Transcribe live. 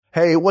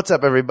Hey, what's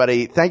up,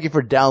 everybody? Thank you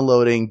for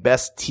downloading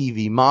Best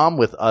TV Mom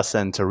with us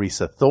and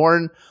Theresa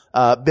Thorn.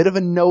 Bit of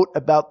a note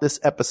about this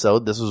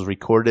episode. This was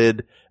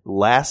recorded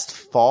last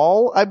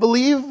fall, I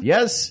believe.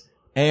 Yes,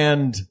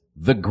 and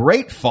the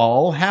Great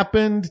Fall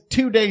happened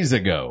 2 days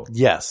ago.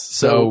 Yes.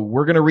 So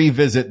we're going to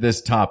revisit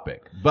this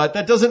topic. But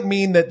that doesn't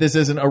mean that this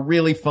isn't a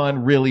really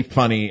fun, really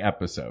funny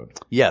episode.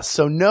 Yes.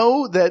 So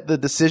know that the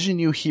decision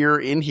you hear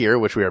in here,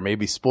 which we are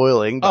maybe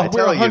spoiling by we're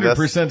telling you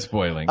 100%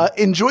 spoiling.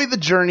 Enjoy the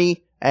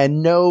journey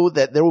and know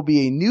that there will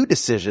be a new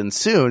decision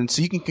soon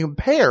so you can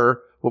compare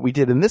what we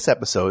did in this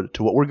episode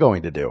to what we're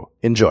going to do.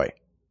 Enjoy.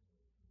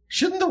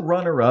 Shouldn't the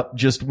runner-up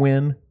just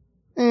win?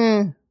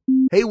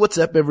 Hey, what's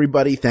up,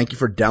 everybody? Thank you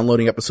for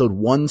downloading episode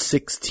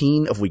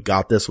 116 of We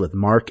Got This with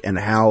Mark and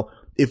Hal.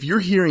 If you're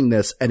hearing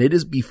this and it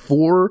is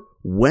before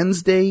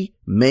Wednesday,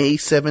 May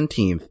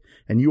 17th,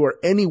 and you are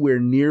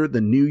anywhere near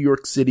the New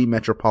York City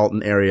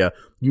metropolitan area,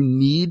 you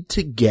need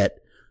to get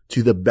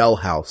to the Bell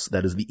House.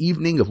 That is the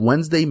evening of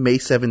Wednesday, May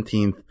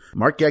 17th.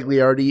 Mark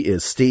Gagliardi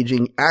is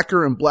staging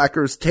Acker and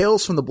Blacker's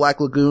Tales from the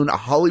Black Lagoon, a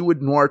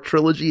Hollywood noir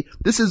trilogy.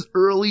 This is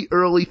early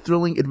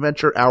thrilling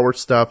adventure hour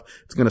stuff.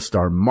 It's going to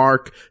star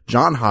Mark,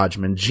 John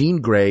Hodgman, Jean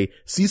Grey,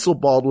 Cecil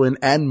Baldwin,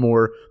 and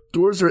more.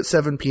 Doors are at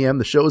 7 p.m.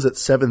 The show is at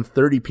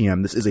 7:30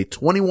 p.m. This is a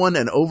 21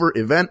 and over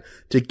event.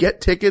 To get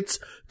tickets,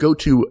 go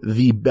to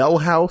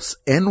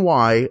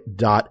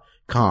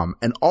thebellhouseny.com.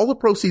 And all the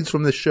proceeds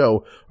from this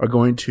show are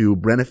going to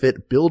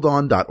benefit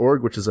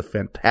buildon.org, which is a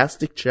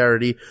fantastic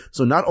charity.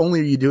 So not only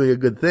are you doing a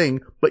good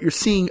thing, but you're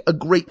seeing a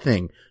great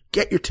thing.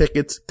 Get your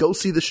tickets, go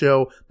see the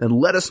show, then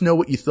let us know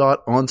what you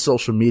thought on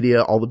social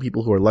media, all the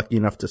people who are lucky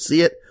enough to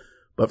see it.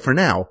 But for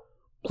now,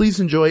 please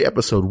enjoy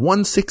episode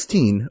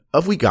 116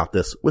 of We Got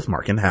This with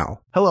Mark and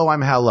Hal. Hello,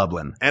 I'm Hal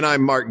Lublin. And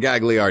I'm Mark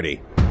Gagliardi.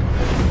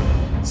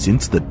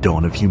 Since the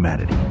dawn of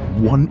humanity,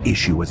 one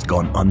issue has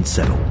gone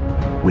unsettled.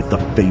 With the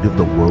fate of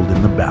the world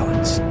in the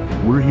balance,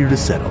 we're here to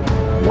settle,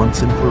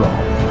 once and for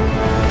all.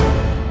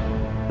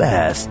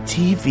 Best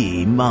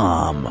TV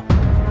Mom.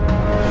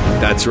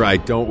 That's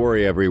right. Don't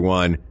worry,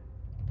 everyone.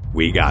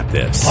 We got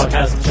this.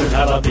 Podcast should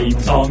have a theme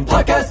song.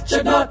 Podcast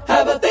should not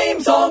have a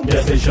theme song.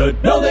 Yes, they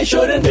should. No, they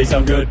shouldn't. They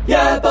sound good.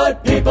 Yeah,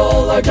 but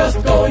people are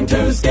just going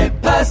to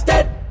skip past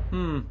it.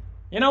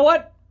 You know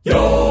what?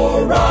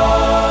 You're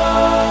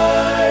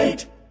right.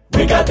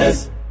 We got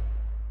this.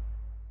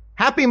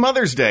 Happy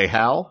Mother's Day,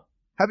 Hal.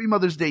 Happy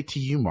Mother's Day to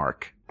you,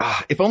 Mark.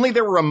 If only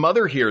there were a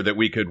mother here that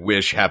we could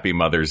wish Happy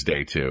Mother's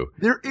Day to.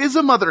 There is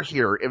a mother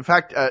here. In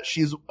fact,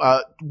 she's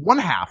one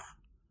half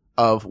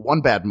of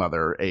One Bad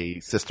Mother, a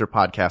sister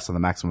podcast on the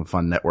Maximum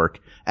Fun Network.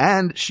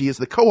 And she is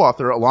the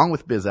co-author, along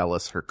with Biz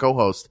Ellis, her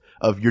co-host,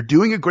 of You're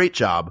Doing a Great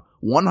Job,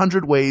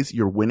 100 Ways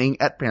You're Winning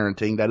at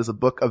Parenting. That is a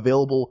book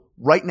available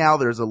right now.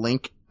 There's a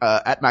link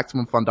at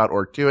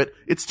MaximumFun.org to it.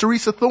 It's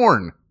Theresa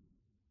Thorn.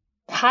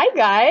 Hi,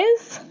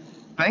 guys.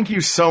 Thank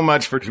you so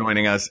much for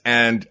joining us,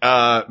 and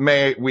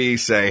may we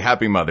say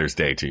Happy Mother's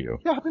Day to you.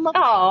 Yeah, Happy Mother's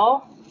Day.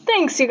 Oh,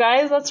 thanks, you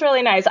guys. That's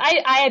really nice.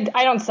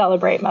 I don't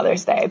celebrate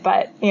Mother's Day,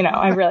 but, you know,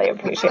 I really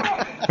appreciate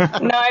it.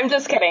 No, I'm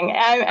just kidding.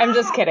 I'm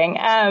just kidding.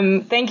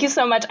 Thank you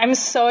so much. I'm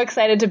so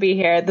excited to be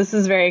here. This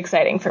is very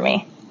exciting for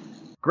me.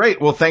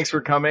 Great. Well, thanks for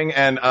coming,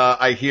 and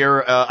I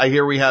hear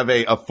we have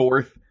a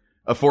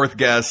fourth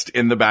guest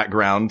in the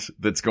background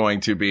that's going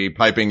to be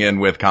piping in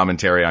with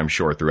commentary, I'm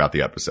sure, throughout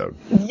the episode.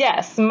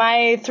 Yes,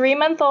 my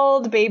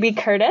 3-month-old baby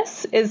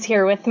Curtis is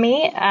here with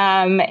me,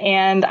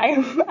 and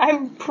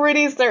I'm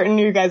pretty certain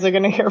you guys are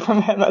going to hear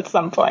from him at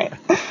some point.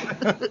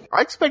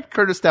 I expect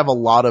Curtis to have a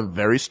lot of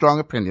very strong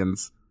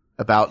opinions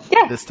about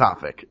this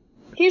topic.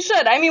 He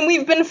should. I mean,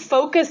 we've been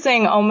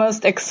focusing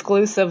almost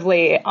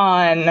exclusively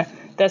on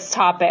this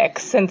topic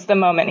since the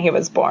moment he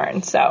was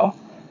born, so...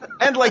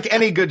 And like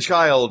any good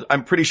child,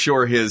 I'm pretty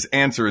sure his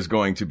answer is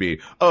going to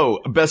be,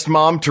 best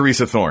mom,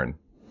 Theresa Thorn.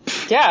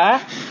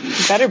 Yeah,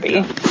 better be.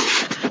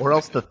 Or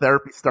else the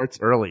therapy starts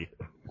early.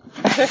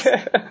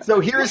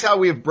 So here's how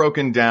we have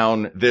broken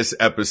down this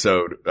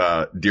episode,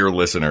 dear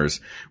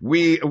listeners.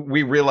 We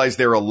realize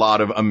there are a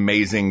lot of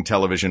amazing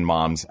television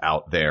moms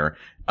out there.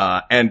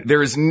 And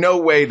there is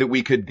no way that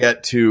we could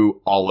get to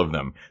all of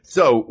them.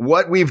 So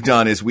what we've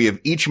done is we have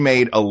each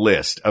made a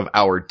list of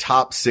our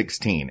top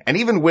 16, and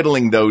even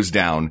whittling those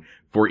down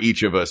for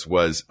each of us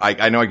was,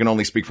 I know I can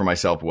only speak for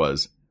myself,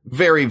 was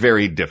very,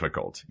 very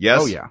difficult.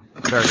 Yes? Oh yeah.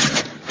 Very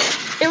good.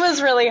 It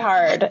was really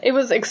hard. It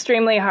was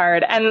extremely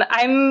hard. And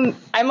I'm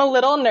a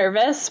little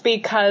nervous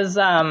because,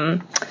 I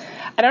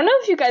don't know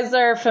if you guys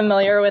are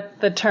familiar with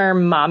the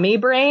term mommy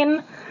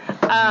brain.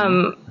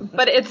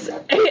 But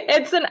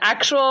it's an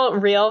actual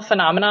real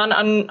phenomenon.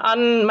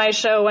 On my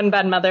show, One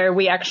Bad Mother,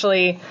 we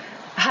actually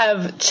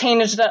have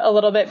changed it a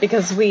little bit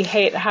because we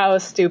hate how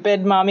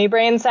stupid mommy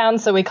brain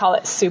sounds, so we call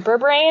it super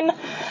brain.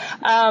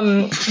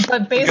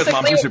 But basically, because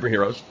moms are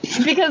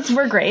superheroes. Because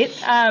we're great.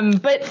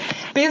 But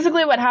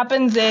basically what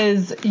happens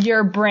is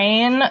your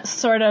brain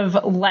sort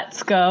of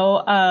lets go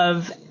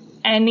of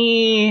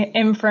any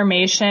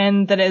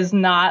information that is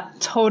not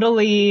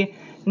totally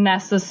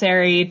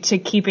necessary to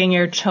keeping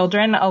your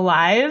children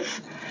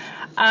alive.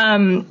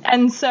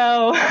 And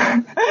so,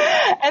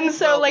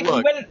 like,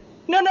 look. when,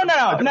 no.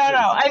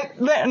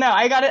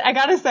 I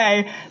gotta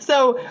say,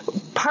 so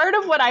part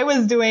of what I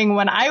was doing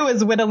when I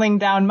was whittling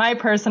down my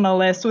personal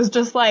list was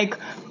just like,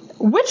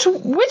 which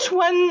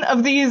one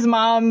of these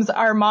moms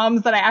are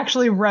moms that I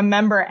actually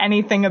remember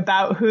anything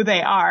about who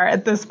they are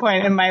at this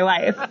point in my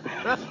life?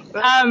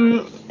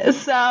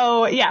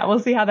 So yeah, we'll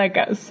see how that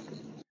goes.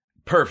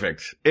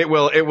 Perfect. It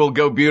will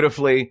go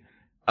beautifully.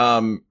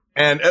 So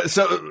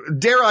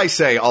dare I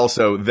say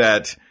also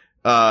that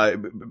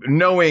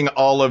knowing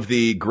all of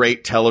the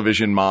great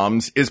television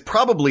moms is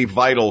probably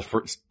vital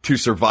to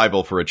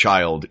survival for a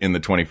child in the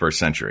 21st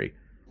century.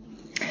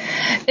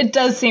 It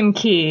does seem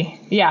key.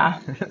 Yeah,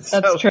 that's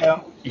true.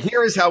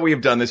 Here is how we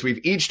have done this.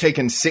 We've each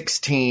taken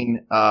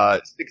 16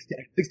 of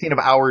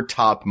our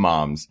top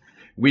moms.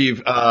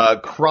 We've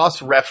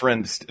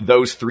cross-referenced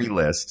those three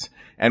lists,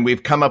 and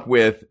we've come up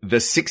with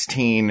the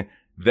 16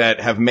 that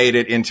have made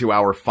it into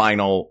our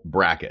final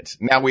bracket.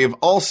 Now, we have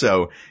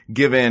also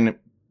given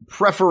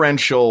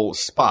preferential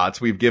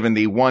spots. We've given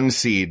the 1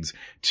 seeds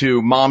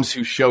to moms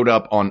who showed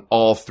up on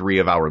all three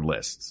of our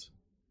lists.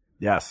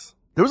 Yes.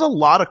 There was a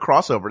lot of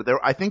crossover there.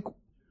 I think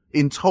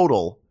in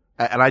total,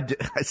 and I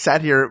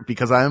sat here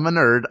because I am a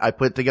nerd. I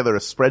put together a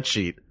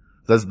spreadsheet.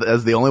 That's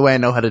the only way I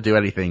know how to do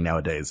anything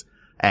nowadays.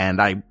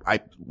 And I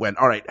went,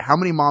 all right, how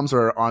many moms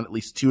are on at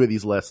least 2 of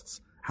these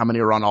lists? How many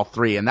are on all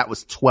 3? And that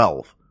was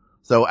 12.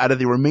 So out of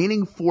the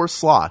remaining 4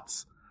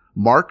 slots,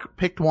 Mark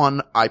picked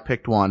 1, I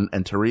picked 1,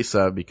 and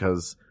Theresa,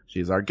 because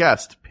she's our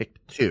guest,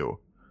 picked 2.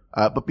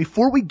 But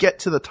before we get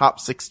to the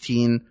top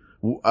 16,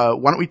 why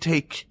don't we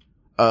take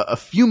a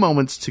few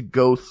moments to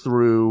go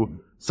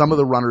through some of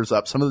the runners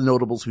up, some of the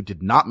notables who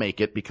did not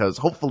make it, because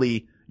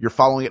hopefully you're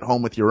following it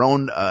home with your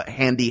own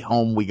handy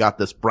home. We got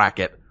this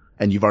bracket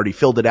and you've already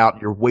filled it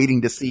out. You're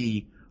waiting to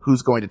see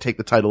who's going to take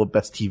the title of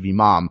Best TV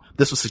Mom.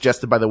 This was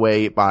suggested, by the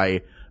way,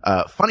 by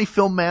Funny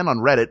Film Man on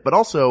Reddit, but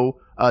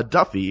also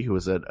Duffy, who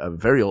is a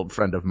very old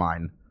friend of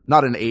mine,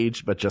 not in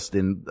age, but just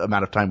in the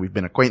amount of time we've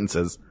been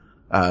acquaintances.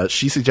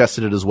 She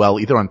suggested it as well,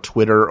 either on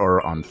Twitter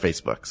or on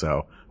Facebook.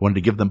 So wanted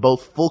to give them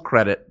both full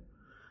credit.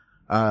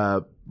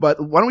 But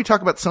why don't we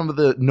talk about some of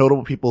the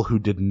notable people who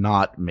did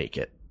not make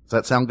it? Does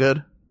that sound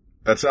good?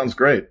 That sounds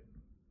great.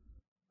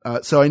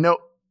 So I know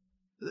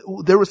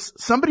there was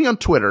somebody on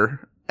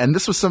Twitter, and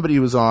this was somebody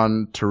who was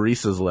on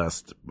Theresa's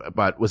list,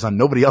 but was on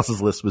nobody else's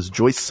list, was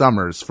Joyce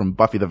Summers from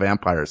Buffy the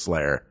Vampire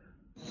Slayer.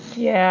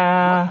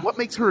 Yeah. What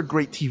makes her a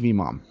great TV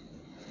mom?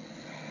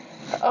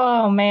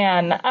 Oh,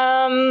 man.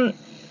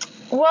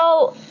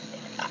 Well,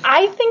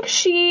 I think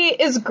she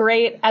is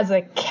great as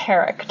a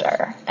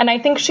character, and I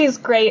think she's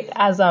great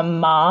as a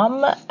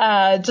mom,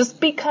 just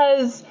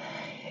because,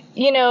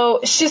 you know,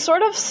 she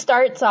sort of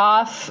starts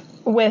off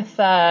with,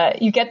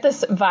 you get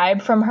this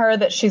vibe from her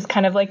that she's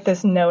kind of like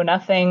this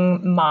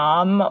know-nothing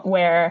mom,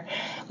 where,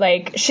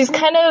 like, she's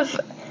kind of,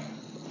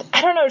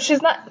 I don't know,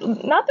 she's not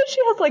that she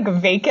has, like,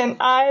 vacant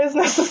eyes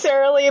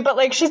necessarily, but,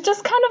 like, she's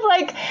just kind of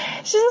like,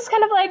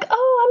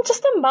 oh, I'm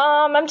just a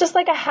mom. I'm just,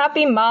 like, a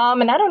happy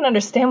mom, and I don't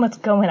understand what's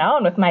going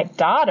on with my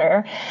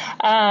daughter.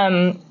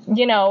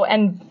 You know,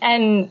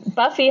 and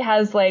Buffy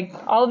has, like,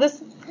 all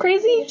this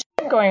crazy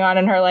shit going on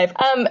in her life.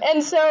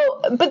 And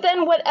so, but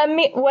then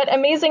what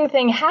amazing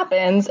thing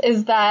happens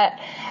is that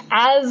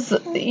as,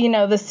 you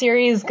know, the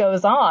series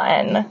goes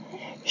on,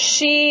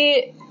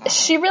 she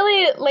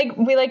really, like,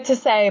 we like to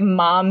say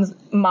mom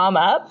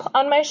up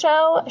on my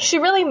show. She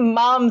really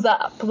moms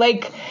up.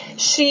 Like,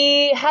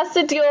 she has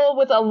to deal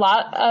with a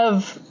lot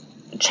of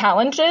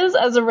challenges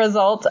as a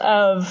result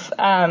of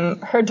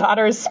her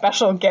daughter's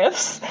special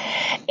gifts.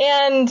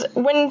 And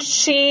when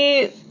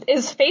she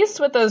is faced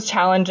with those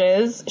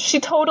challenges, she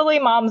totally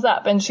moms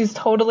up, and she's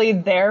totally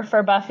there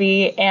for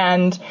Buffy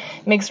and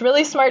makes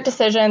really smart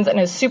decisions and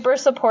is super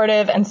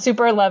supportive and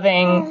super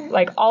loving,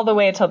 like, all the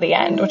way till the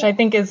end, which I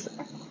think is,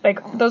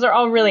 like, those are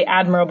all really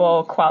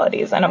admirable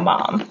qualities in a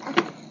mom.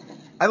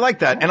 I like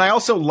that. And I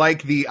also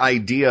like the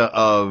idea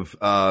of,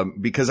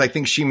 because I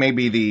think she may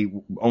be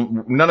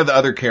none of the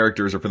other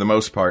characters are for the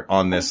most part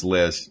on this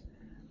list.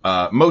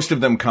 Most of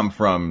them come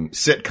from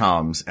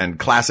sitcoms and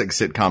classic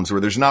sitcoms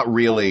where there's not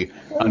really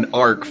an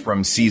arc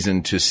from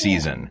season to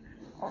season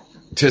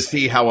to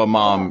see how a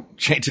mom,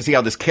 to see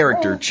how this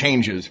character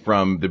changes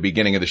from the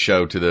beginning of the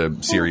show to the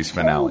series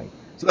finale.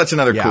 So that's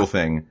another cool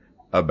thing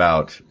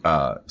about,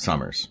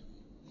 Summers.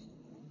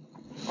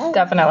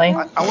 Definitely.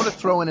 I want to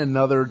throw in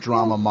another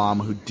drama mom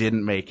who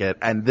didn't make it,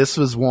 and this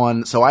was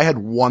one. So I had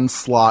 1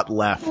 slot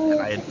left, and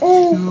I had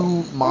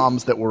 2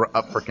 moms that were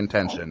up for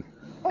contention.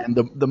 And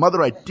the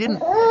mother I didn't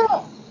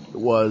pick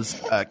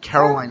was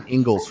Caroline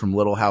Ingalls from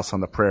Little House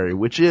on the Prairie,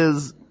 which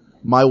is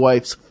my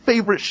wife's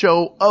favorite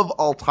show of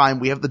all time.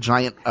 We have the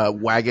giant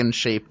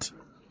wagon-shaped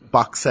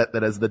box set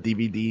that has the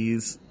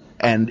DVDs.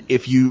 And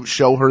if you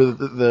show her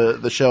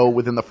the show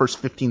within the first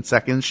 15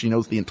 seconds, she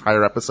knows the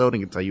entire episode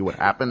and can tell you what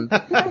happened.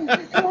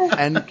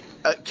 And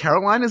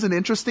Caroline is an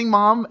interesting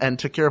mom and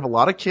took care of a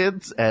lot of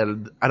kids.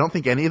 And I don't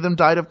think any of them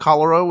died of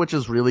cholera, which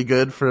is really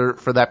good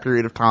for that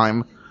period of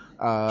time.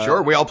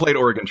 Sure, we all played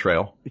Oregon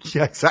Trail.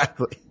 Yeah,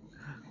 exactly.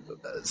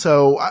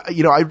 So,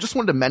 I just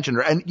wanted to mention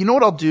her. And you know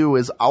what I'll do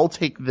is I'll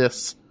take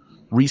this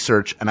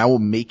research and I will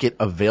make it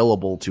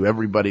available to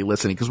everybody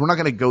listening, because we're not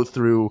going to go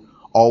through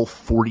all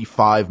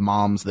 45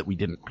 moms that we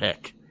didn't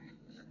pick.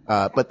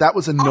 But that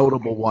was a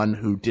notable one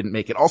who didn't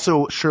make it.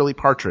 Also, Shirley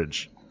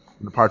Partridge,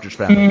 from the Partridge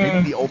Family.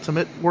 Maybe the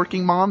ultimate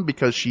working mom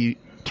because she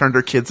turned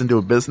her kids into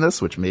a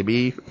business, which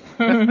maybe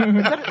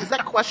is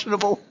that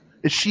questionable?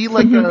 Is she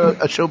like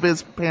a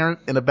showbiz parent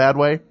in a bad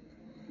way?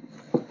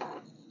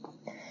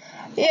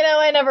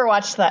 I never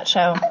watched that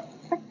show.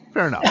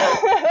 Fair enough.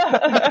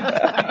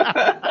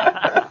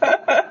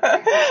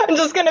 I'm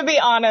just gonna be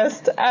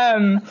honest.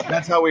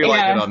 That's how we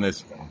like it on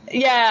this one.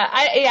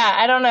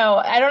 I don't know.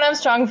 I don't have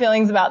strong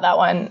feelings about that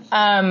one.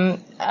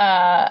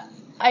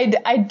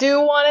 I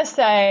do want to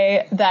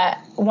say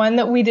that one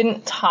that we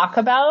didn't talk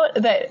about,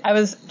 that I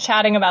was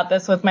chatting about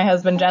this with my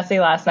husband Jesse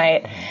last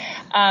night,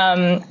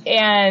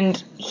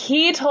 and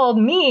he told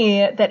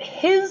me that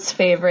his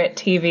favorite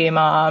TV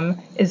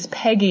mom is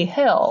Peggy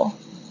Hill.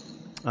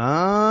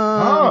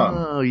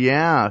 Oh,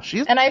 yeah.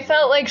 And I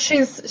felt like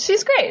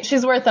she's great.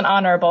 She's worth an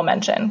honorable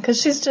mention because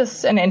she's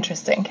just an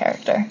interesting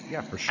character.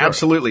 Yeah, for sure.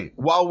 Absolutely.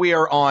 While we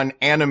are on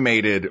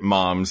animated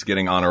moms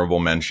getting honorable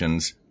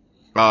mentions,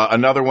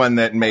 another one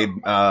that made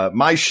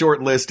my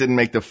short list, didn't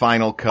make the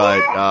final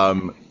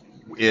cut,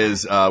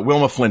 is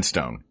Wilma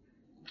Flintstone.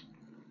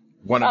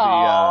 One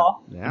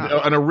of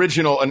an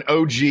original, an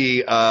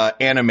OG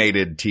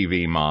animated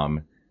TV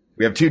mom.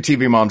 We have 2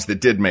 TV moms that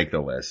did make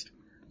the list.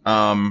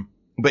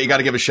 But you got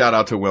to give a shout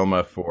out to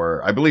Wilma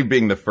for, I believe,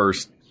 being the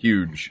first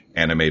huge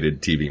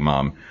animated TV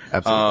mom.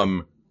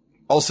 Absolutely.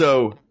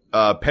 Also,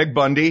 Peg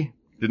Bundy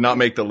did not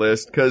make the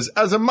list because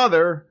as a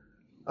mother,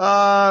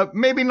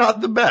 maybe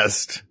not the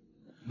best,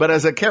 but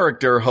as a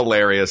character,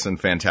 hilarious and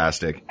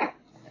fantastic.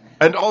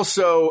 And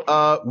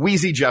also,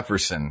 Wheezy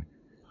Jefferson.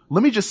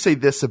 Let me just say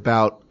this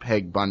about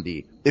Peg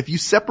Bundy. If you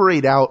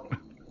separate out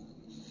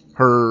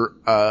her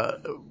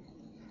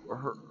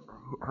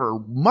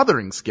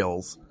mothering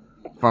skills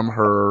from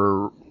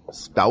her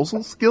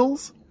spousal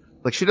skills,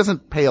 like, she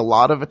doesn't pay a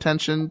lot of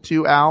attention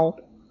to Al,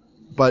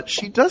 but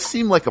she does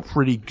seem like a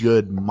pretty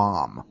good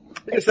mom.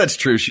 I guess that's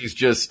true. She's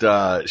just,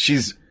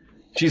 she's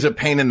a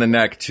pain in the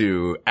neck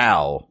to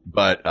Al,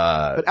 but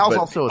Al's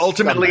also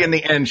ultimately in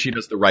the end, she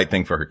does the right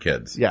thing for her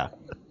kids. Yeah.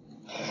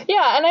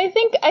 Yeah, and I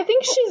think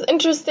she's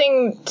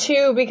interesting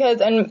too because,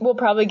 and we'll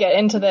probably get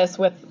into this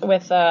with the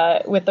rest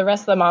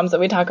of the moms that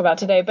we talk about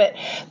today, but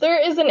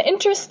there is an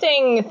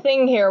interesting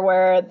thing here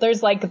where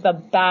there's like the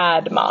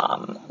bad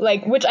mom,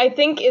 like, which I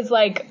think is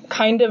like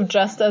kind of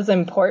just as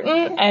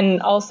important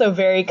and also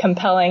very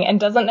compelling, and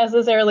doesn't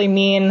necessarily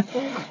mean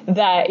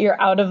that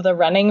you're out of the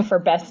running for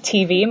best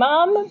TV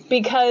mom,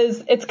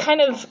 because it's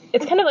kind of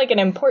like an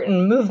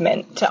important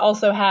movement to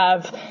also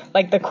have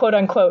like the quote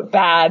unquote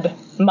bad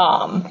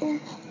mom.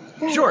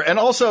 Sure, and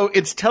also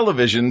it's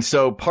television,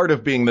 so part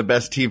of being the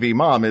best TV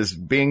mom is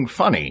being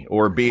funny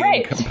or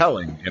being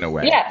compelling in a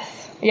way.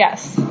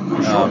 Yes.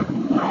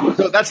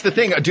 So that's the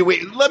thing. Do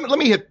we? Let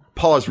me hit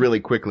pause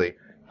really quickly.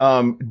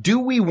 Do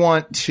we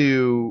want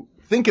to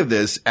think of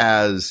this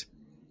as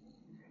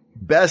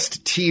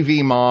best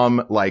TV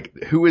mom, like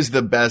who is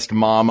the best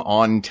mom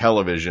on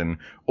television,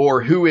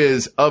 or who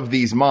is of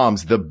these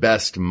moms the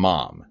best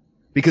mom?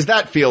 Because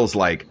that feels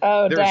like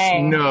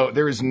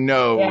there is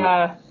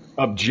no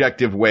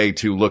objective way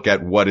to look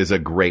at what is a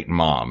great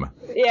mom.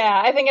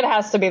 Yeah, I think it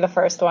has to be the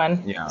first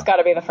one. Yeah. It's got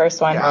to be the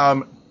first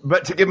one.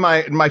 But to give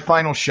my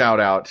final shout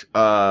out,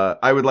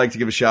 I would like to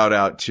give a shout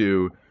out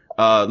to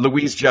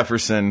Louise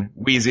Jefferson,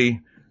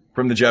 Wheezy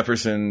from the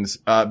Jeffersons,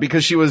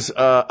 because she was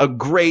a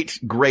great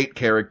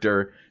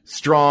character,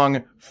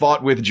 strong,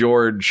 fought with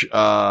George,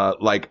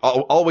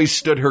 always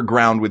stood her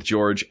ground with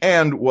George,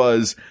 and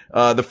was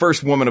the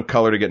first woman of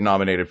color to get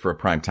nominated for a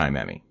Primetime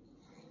Emmy.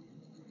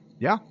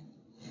 Yeah.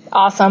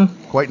 Awesome.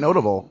 Quite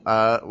notable.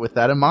 With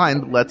that in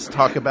mind, let's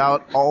talk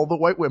about all the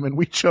white women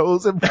we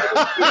chose.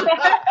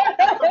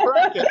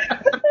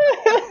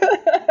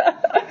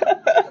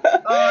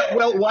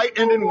 Well, white,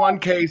 and in one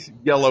case,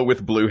 yellow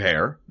with blue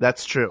hair.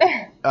 That's true.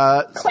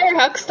 Claire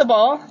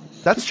Huxtable.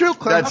 That's true.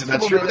 Claire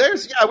That's true.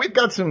 We've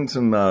got some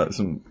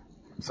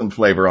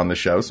flavor on the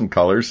show, some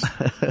colors.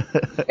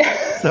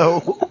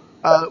 So,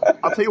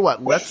 I'll tell you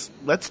what.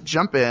 Let's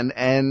jump in,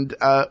 and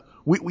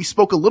we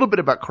spoke a little bit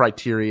about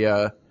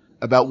criteria,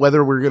 about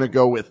whether we're going to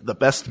go with the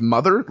best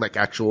mother, like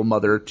actual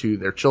mother to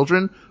their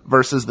children,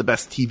 versus the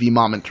best TV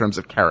mom in terms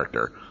of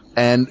character.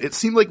 And it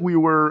seemed like we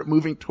were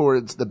moving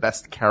towards the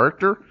best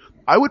character.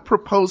 I would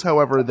propose,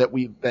 however, that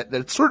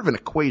it's sort of an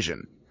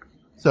equation.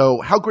 So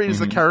how great is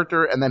the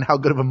character, and then how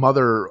good of a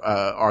mother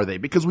are they?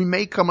 Because we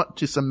may come up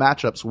to some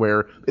matchups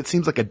where it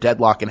seems like a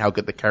deadlock in how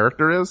good the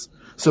character is.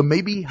 So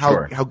maybe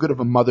how good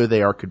of a mother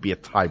they are could be a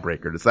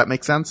tiebreaker. Does that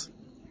make sense?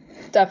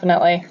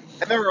 Definitely.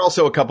 And there are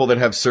also a couple that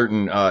have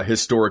certain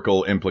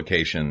historical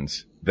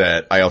implications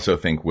that I also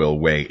think will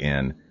weigh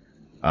in,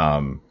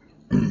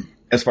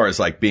 as far as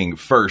like being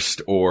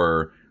first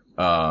or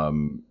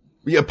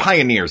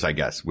pioneers, I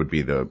guess would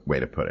be the way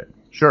to put it.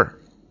 Sure.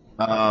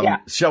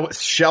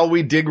 Shall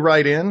we dig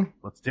right in?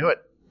 Let's do it.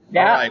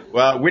 Yeah. All right.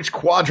 Well, which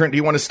quadrant do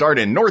you want to start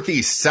in?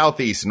 Northeast,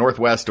 southeast,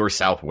 northwest, or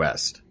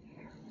southwest?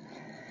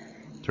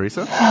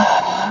 Teresa?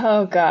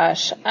 Oh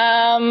gosh.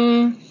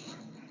 I'm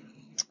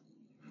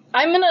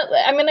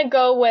gonna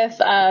go with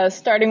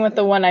starting with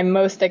the one I'm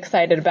most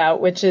excited about,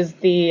 which is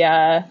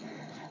the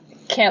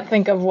can't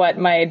think of what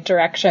my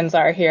directions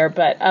are here,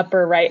 but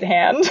upper right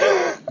hand.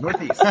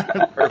 Northeast.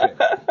 Perfect.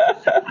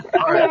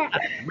 All right.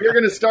 We're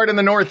going to start in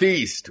the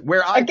northeast,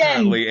 where I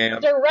currently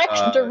am.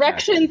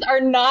 Directions are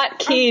not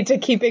key to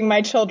keeping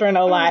my children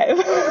alive.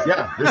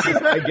 Yeah,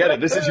 I get it.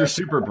 This is your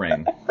super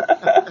brain.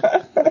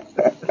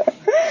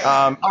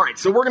 All right,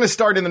 so we're going to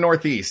start in the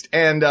northeast,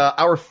 and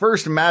our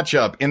first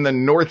matchup in the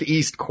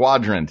northeast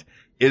quadrant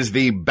is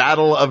the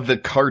Battle of the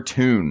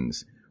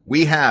Cartoons.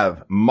 We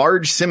have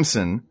Marge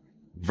Simpson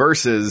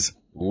versus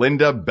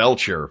Linda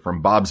Belcher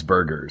from Bob's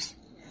Burgers.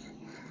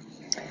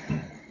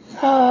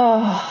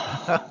 Oh.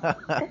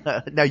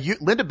 Now,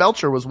 Linda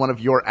Belcher was one of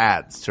your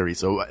ads,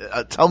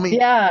 Teresa. Tell me.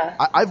 Yeah.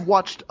 I've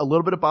watched a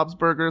little bit of Bob's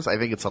Burgers. I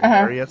think it's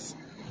hilarious.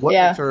 What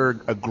makes her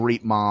a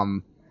great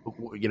mom?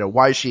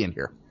 Why is she in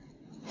here?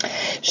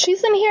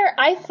 She's in here.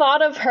 I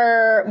thought of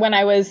her when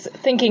I was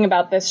thinking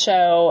about this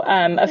show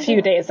a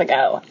few days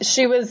ago.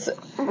 She was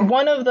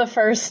one of the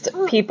first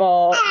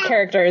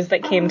characters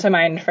that came to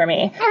mind for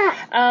me.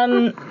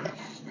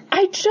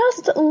 I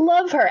just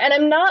love her, and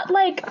I'm not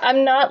like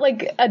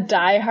a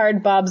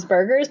diehard Bob's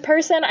Burgers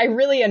person. I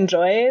really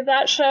enjoy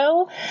that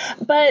show,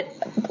 but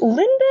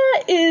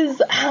Linda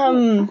is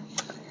I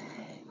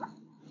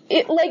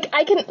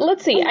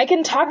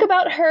can talk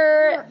about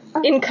her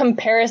in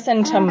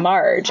comparison to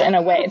Marge in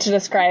a way to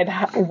describe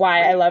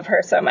why I love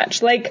her so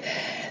much.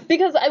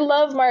 Because I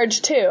love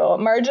Marge too.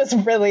 Marge is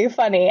really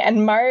funny,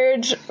 and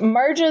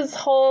Marge's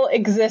whole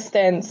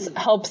existence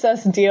helps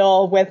us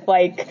deal with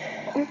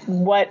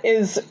what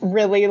is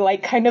really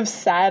kind of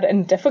sad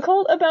and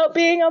difficult about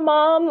being a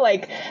mom.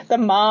 The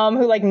mom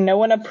who no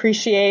one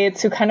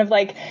appreciates, who kind of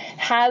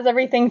has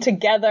everything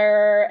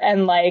together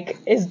and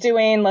is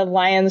doing the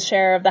lion's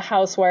share of the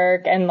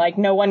housework, and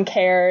no one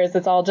cares.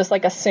 It's all just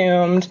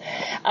assumed.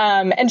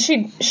 And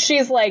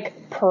she's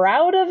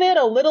proud of it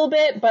a little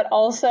bit, but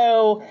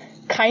also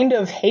kind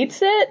of hates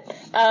it,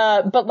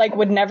 but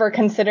would never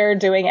consider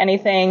doing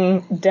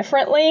anything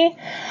differently.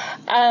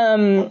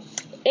 And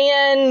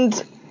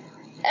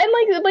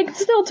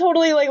still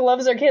totally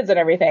loves her kids and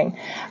everything.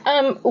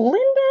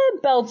 Linda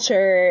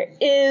Belcher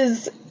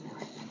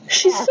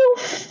she's so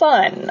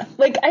fun.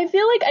 I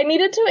feel I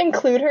needed to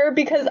include her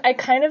because I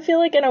kind of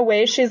feel in a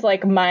way she's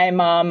my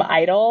mom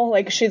idol.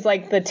 She's the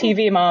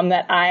TV mom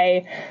that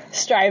I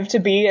strive to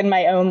be in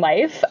my own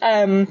life.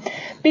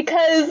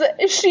 Because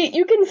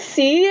you can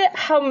see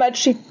how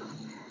much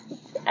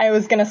I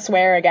was gonna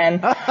swear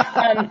again.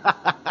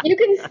 You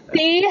can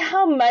see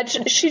how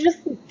much she just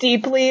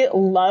deeply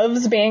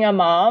loves being a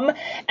mom,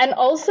 and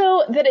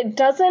also that it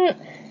doesn't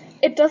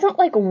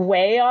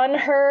weigh on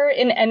her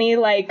in any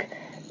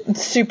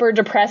super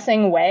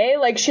depressing way.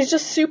 She's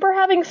just super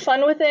having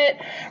fun with it.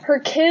 Her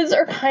kids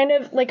are kind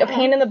of a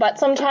pain in the butt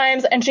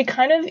sometimes, and she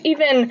kind of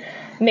even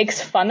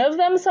makes fun of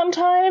them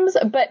sometimes,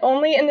 but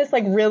only in this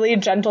really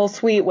gentle,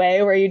 sweet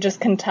way where you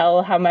just can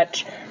tell how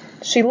much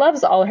she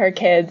loves all her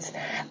kids.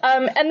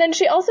 And then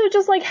she also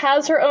just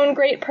has her own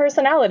great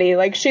personality.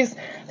 She's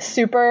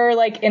super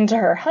into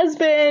her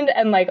husband,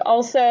 and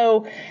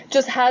also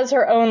just has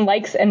her own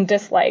likes and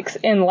dislikes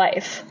in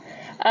life.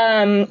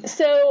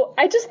 So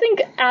I just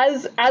think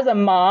as a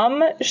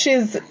mom,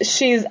 she's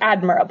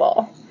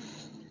admirable.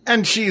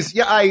 And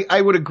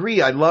I would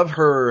agree. I love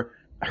her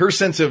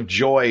sense of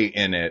joy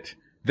in it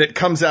that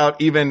comes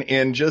out even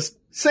in just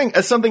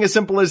something as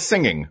simple as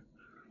singing.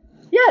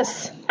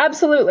 Yes,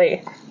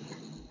 absolutely.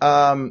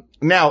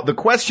 Now the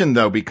question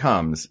though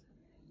becomes,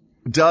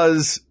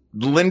 does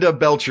Linda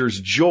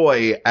Belcher's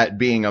joy at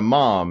being a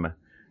mom,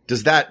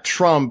 does that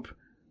trump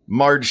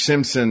Marge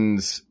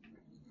Simpson's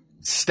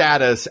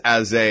status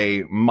as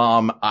a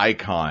mom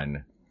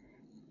icon?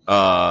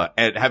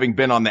 And having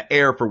been on the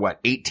air for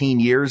 18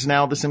 years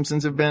now, The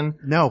Simpsons have been?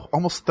 No,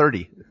 almost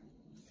 30.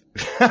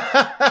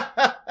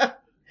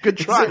 Good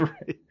try.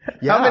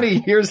 Yeah. How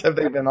many years have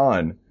they been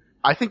on?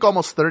 I think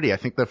almost 30. I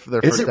think their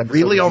first Is it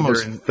really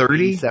almost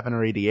 30? 87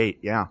 or 88.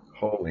 Yeah.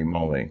 Holy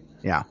moly.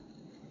 Yeah.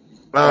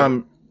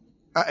 I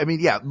mean,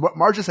 yeah,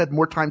 Marge has had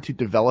more time to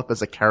develop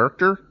as a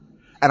character.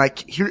 And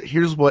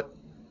here's what,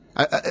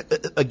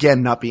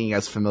 again, not being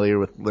as familiar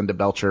with Linda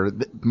Belcher,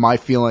 my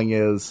feeling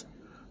is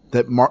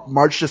that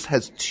Marge just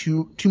has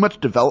too much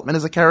development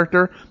as a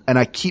character. And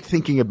I keep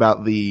thinking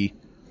about the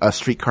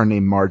Streetcar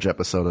Named Marge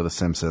episode of The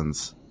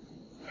Simpsons.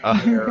 All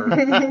of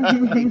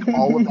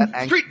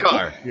that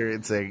Streetcar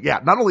experiencing. Yeah,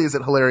 not only is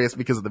it hilarious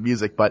because of the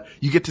music, but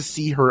you get to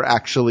see her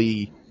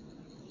actually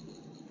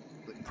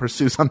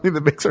pursue something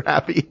that makes her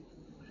happy,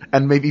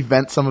 and maybe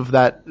vent some of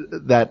that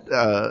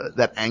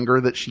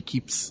anger that she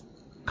keeps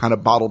kind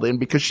of bottled in,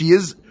 because she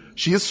is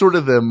sort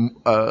of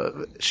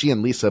she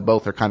and Lisa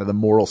both are kind of the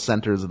moral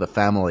centers of the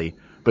family,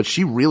 but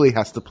she really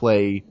has to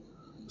play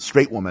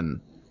straight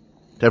woman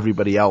to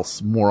everybody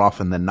else more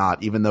often than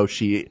not, even though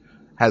she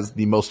has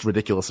the most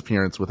ridiculous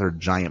appearance with her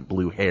giant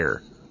blue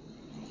hair.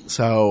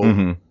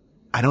 So,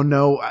 I don't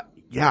know.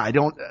 I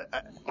don't.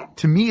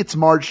 To me, it's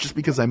Marge just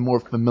because I'm more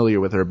familiar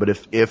with her. But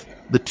if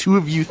the two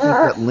of you think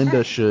that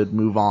Linda should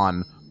move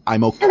on,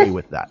 I'm okay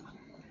with that.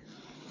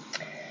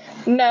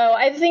 No,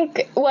 I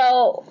think,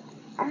 well,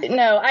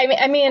 no,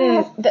 I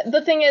mean,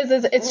 the thing is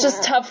it's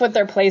just tough with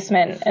their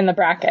placement in the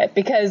bracket,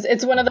 because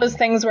it's one of those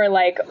things where,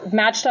 like,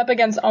 matched up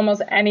against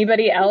almost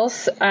anybody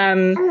else,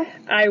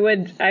 I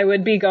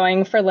would be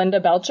going for Linda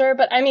Belcher,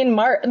 but I mean,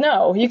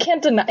 no, you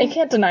can't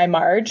deny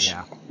Marge.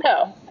 Yeah.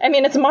 No, I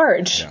mean, it's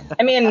Marge. Yeah.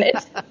 I mean,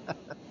 it's,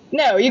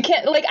 no, you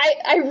can't, like,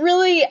 I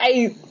really,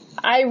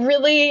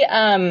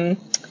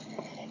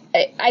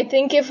 I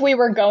think if we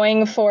were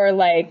going for,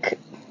 like,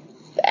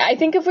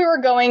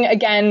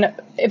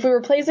 if we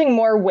were placing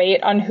more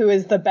weight on who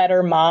is the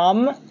better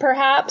mom,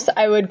 perhaps,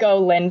 I would go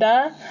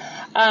Linda,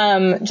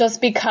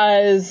 just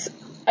because,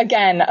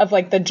 again, of,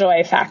 like, the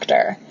joy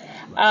factor.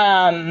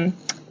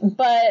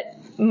 But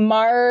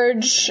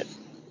Marge,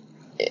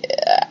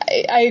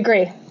 I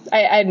agree.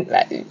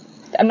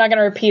 I'm not going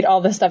to repeat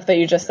all the stuff that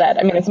you just said.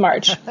 I mean, it's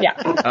Marge.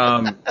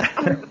 Yeah.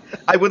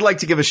 I would like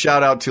to give a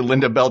shout out to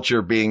Linda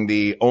Belcher being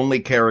the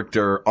only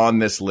character on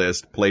this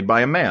list played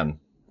by a man.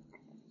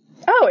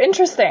 Oh,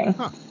 interesting.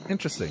 Huh,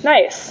 interesting.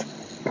 Nice.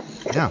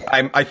 Yeah.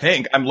 I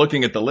think I'm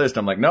looking at the list.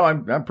 I'm like, no,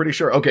 I'm pretty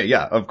sure. Okay.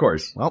 Yeah, of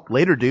course. Well,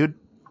 later, dude.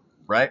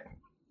 Right.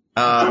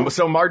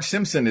 So Marge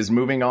Simpson is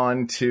moving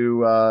on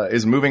to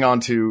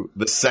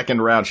the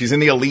second round. She's in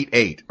the Elite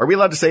Eight. Are we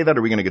allowed to say that? Or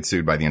are we going to get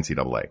sued by the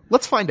NCAA?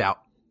 Let's find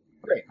out.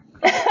 Great.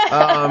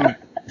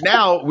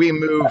 Now we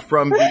move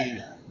from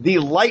the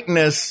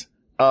lightness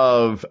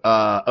of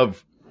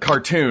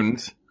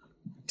cartoons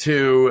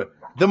to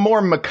the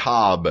more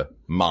macabre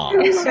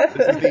moms. This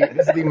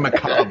is the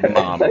macabre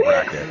mom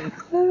bracket.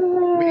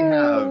 We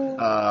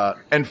have,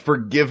 and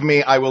forgive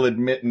me, I will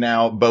admit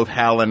now, both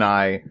Hal and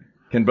I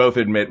can both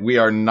admit we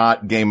are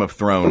not Game of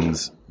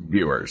Thrones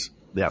viewers.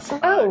 Yes.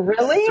 Oh,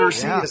 really?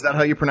 Cersei, Yeah. is that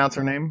how you pronounce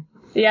her name?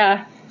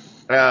 Yeah.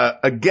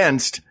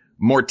 Against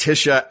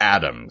Morticia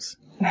Adams.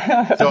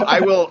 So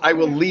I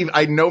will leave.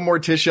 I know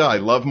Morticia. I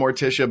love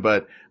Morticia,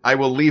 but I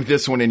will leave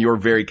this one in your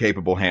very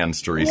capable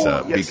hands,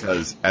 Theresa,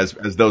 because as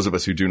those of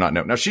us who do not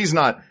know. Now, she's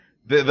not,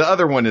 the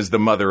other one is the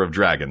mother of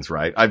dragons,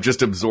 right? I've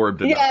just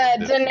absorbed it. Yeah,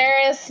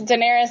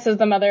 Daenerys is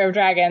the mother of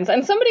dragons.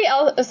 And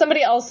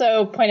somebody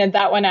also pointed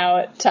that one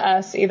out to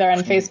us, either on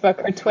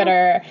Facebook or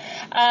Twitter.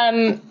 I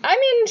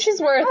mean,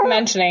 she's worth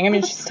mentioning. I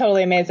mean, she's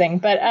totally amazing.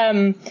 But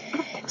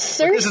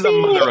Cersei, this is a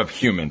mother of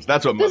humans.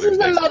 That's what mothers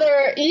say.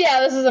 Yeah,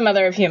 this is a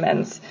mother of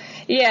humans.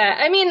 Yeah,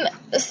 I mean,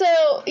 so,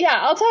 yeah,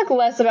 I'll talk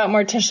less about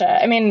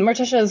Morticia. I mean,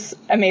 Morticia's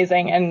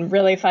amazing and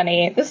really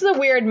funny. This is a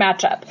weird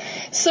matchup.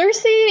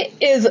 Cersei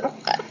is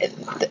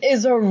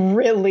a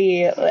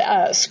really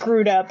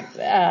screwed up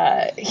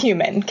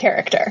human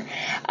character.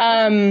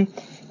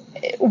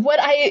 What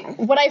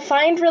I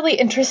find really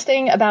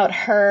interesting about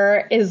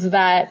her is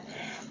that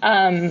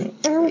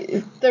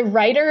the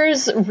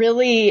writers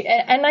really,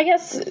 and I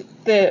guess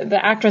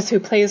the actress who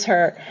plays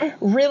her,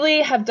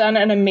 really have done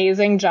an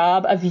amazing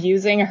job of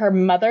using her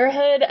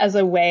motherhood as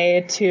a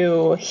way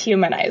to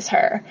humanize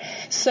her.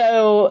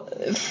 So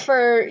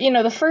for,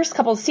 the first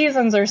couple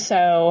seasons or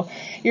so,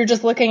 you're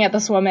just looking at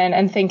this woman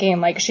and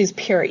thinking like she's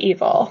pure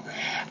evil.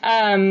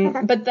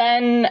 But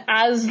then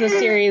as the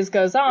series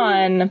goes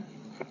on,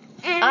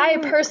 I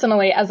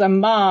personally, as a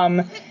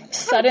mom,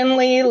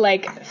 suddenly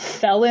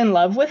fell in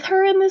love with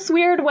her in this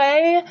weird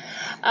way.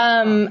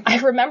 I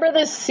remember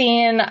this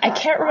scene. I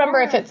can't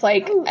remember if it's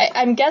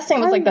I'm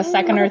guessing it was the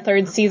second or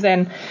third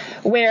season,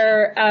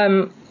 where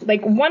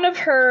one of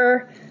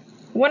her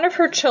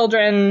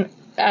children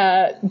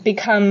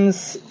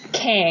becomes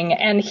king,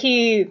 and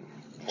he's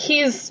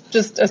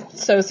just a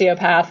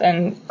sociopath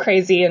and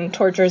crazy and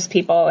tortures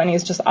people, and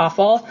he's just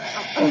awful.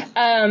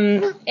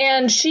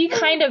 And she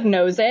kind of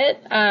knows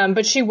it,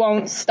 but she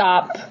won't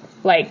stop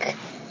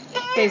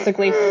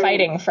basically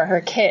fighting for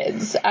her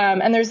kids.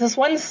 And there's this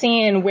one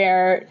scene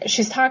where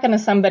she's talking to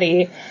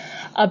somebody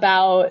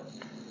about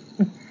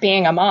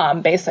being a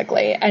mom,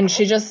 basically. And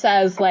she just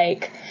says,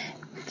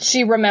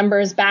 she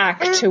remembers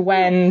back to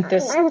when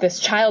this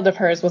child of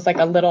hers was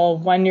a little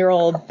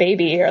 1-year-old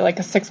baby, or a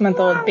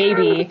 6-month-old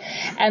baby.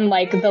 And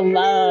the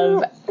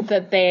love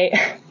that they,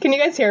 can you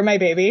guys hear my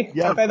baby?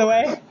 Yeah. By the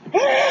way,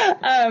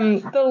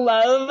 the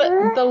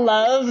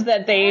love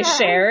that they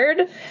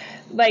shared.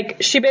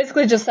 She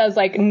basically just says,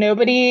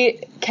 nobody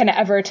can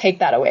ever take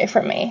that away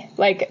from me.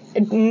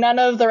 None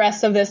of the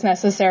rest of this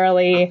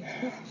necessarily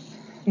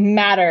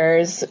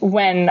matters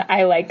when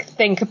I,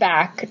 think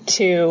back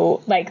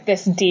to,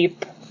 this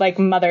deep,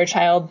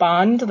 mother-child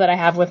bond that I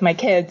have with my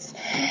kids.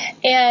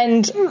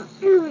 And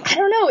I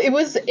don't know, it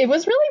was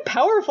really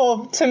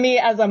powerful to me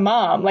as a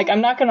mom.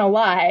 I'm not gonna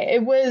lie. I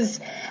was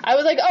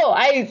oh,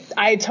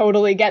 I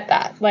totally get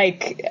that.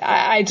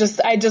 I just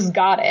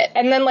got it.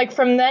 And then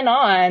from then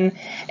on,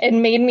 it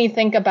made me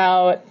think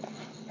about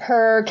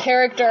her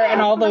character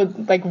and all the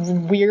like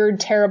weird,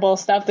 terrible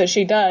stuff that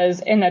she does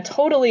in a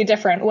totally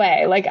different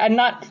way. Like, I'm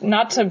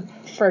not to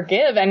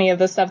forgive any of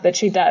the stuff that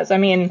she does. I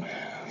mean,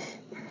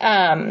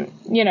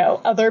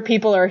 other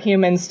people are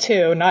humans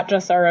too, not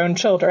just our own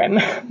children.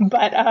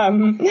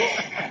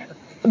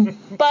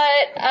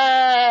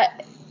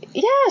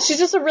 Yeah, she's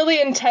just a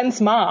really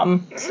intense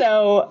mom.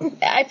 So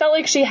I felt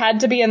like she had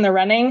to be in the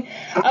running.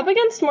 Up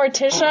against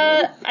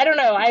Morticia, I don't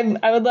know.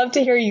 I would love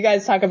to hear you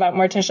guys talk about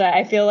Morticia.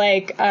 I feel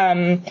like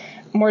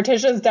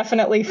Morticia is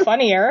definitely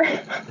funnier.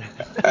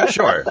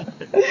 Sure.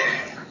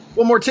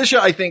 Well, Morticia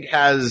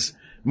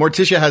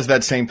has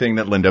that same thing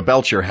that Linda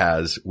Belcher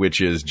has, which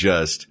is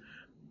just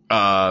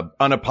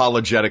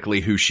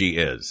unapologetically who she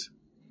is.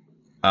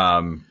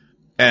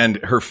 And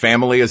her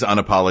family is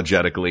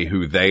unapologetically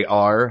who they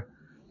are.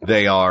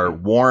 They are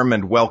warm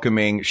and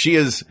welcoming. She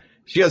has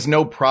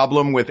no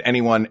problem with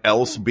anyone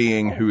else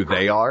being who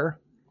they are,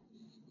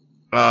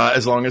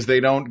 as long as they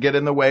don't get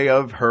in the way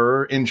of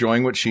her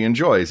enjoying what she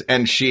enjoys.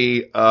 And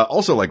she,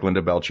 also like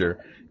Linda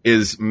Belcher,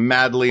 is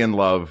madly in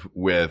love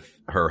with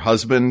her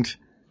husband.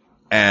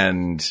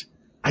 And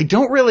I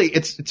don't really,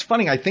 it's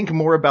funny. I think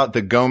more about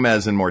the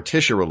Gomez and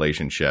Morticia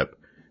relationship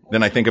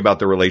than I think about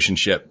the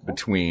relationship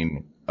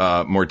between,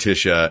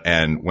 Morticia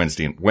and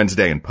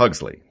Wednesday and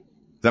Pugsley.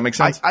 Does that make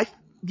sense?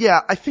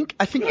 Yeah, I think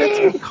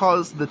that's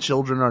because the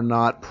children are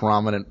not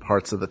prominent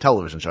parts of the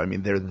television show. I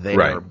mean, they're there,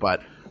 right.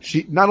 But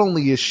she, not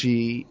only is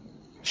she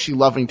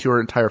loving to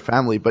her entire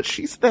family, but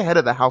she's the head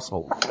of the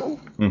household.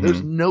 Mm-hmm.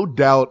 There's no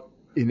doubt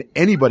in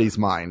anybody's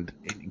mind,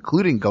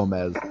 including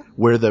Gomez,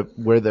 where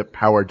the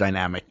power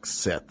dynamic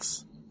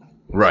sits.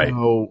 Right.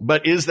 So,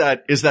 but is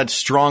that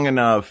strong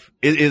enough?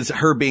 Is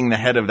her being the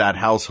head of that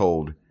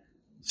household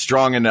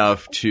strong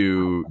enough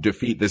to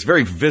defeat this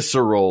very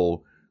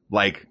visceral,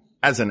 like,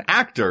 as an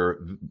actor,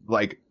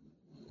 like,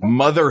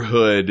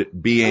 motherhood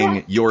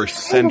being your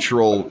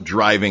central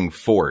driving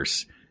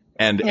force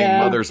and a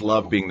mother's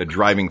love being the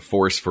driving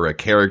force for a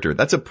character?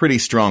 That's a pretty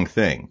strong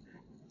thing.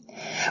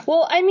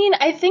 Well, I mean,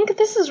 I think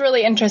this is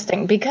really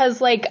interesting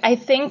because, like, I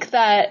think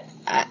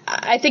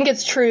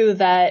it's true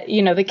that,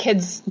 the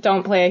kids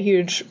don't play a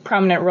huge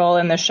prominent role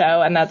in the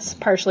show, and that's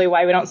partially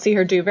why we don't see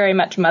her do very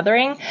much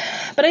mothering.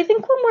 But I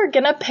think when we're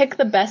going to pick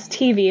the best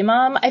TV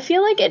mom, I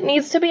feel like it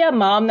needs to be a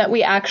mom that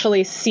we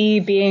actually see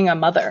being a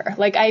mother.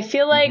 Like, I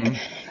feel like,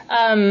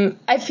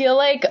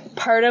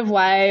 part of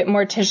why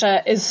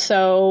Morticia is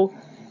so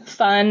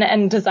fun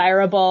and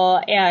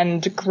desirable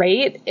and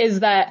great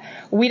is that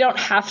we don't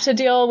have to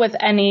deal with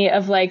any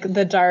of like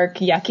the dark,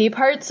 yucky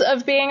parts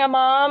of being a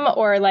mom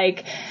or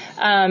like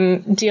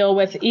deal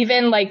with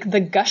even like the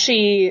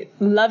gushy,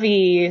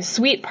 lovey,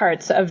 sweet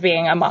parts of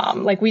being a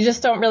mom. Like we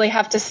just don't really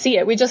have to see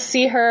it. We just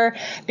see her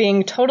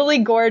being totally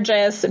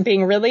gorgeous,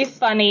 being really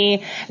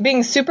funny,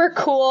 being super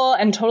cool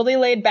and totally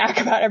laid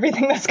back about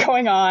everything that's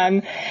going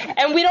on.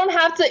 And we don't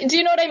have to, do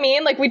you know what I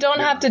mean? Like we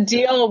don't have to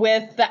deal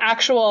with the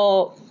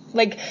actual,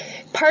 like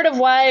part of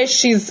why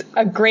she seems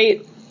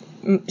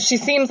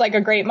like a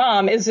great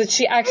mom is that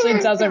she actually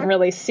doesn't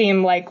really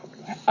seem like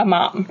a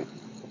mom.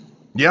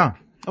 Yeah.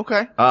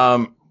 Okay.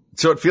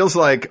 So it feels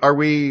like, are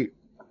we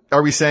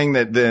saying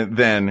that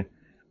then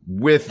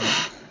with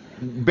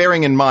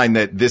bearing in mind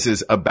that this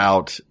is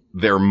about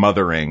their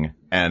mothering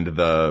and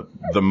the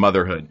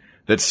motherhood,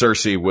 that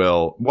Cersei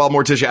will, while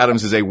Morticia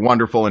Addams is a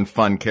wonderful and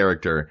fun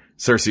character,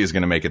 Cersei is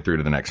going to make it through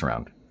to the next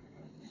round?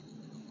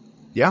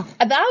 Yeah.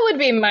 That would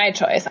be my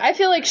choice. I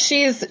feel like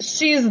she's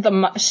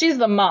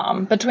the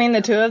mom. Between the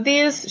two of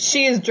these,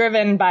 she is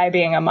driven by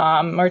being a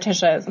mom.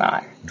 Morticia is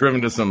not. Driven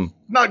to some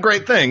not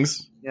great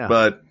things,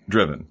 but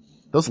driven.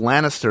 Those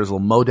Lannisters will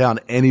mow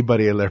down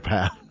anybody in their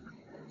path.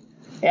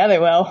 Yeah, they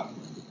will.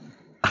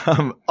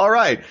 All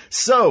right.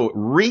 So,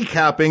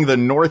 recapping the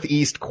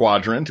Northeast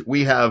quadrant,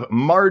 we have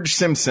Marge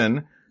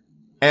Simpson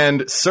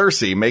and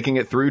Cersei making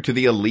it through to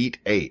the Elite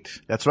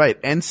Eight. That's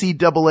right.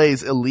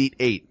 NCAA's Elite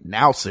Eight.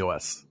 Now sue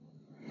us.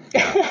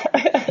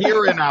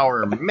 Here in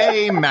our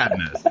May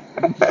Madness.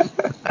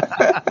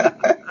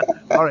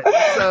 All right.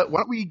 Why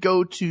don't we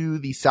go to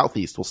the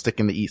Southeast? We'll stick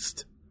in the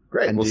East.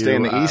 Great. We'll stay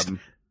in the East.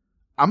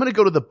 I'm going to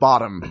go to the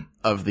bottom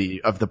of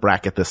the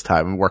bracket this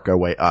time and work our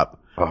way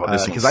up. Oh,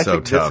 this is so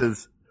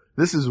tough.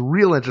 This is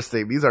real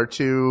interesting. These are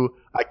two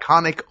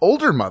iconic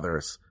older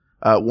mothers.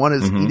 One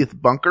is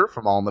Edith Bunker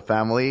from All in the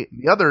Family.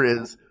 The other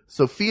is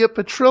Sophia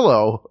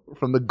Petrillo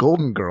from the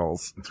Golden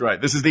Girls. That's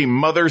right. This is the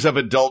mothers of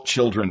adult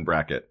children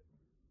bracket.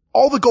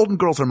 All the Golden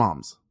Girls are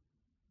moms.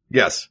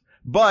 Yes.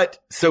 But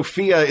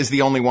Sophia is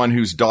the only one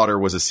whose daughter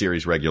was a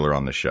series regular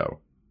on the show.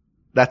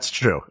 That's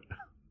true.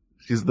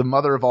 She's the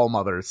mother of all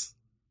mothers.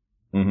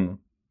 Mm-hmm.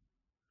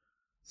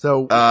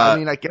 So, I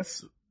mean, I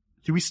guess,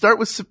 do we start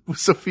with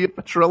Sophia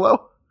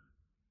Petrillo?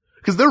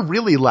 Because they're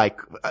really like,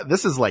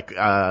 this is like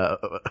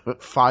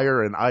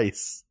fire and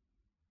ice.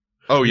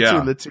 Oh, yeah.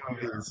 Between the two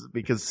of these,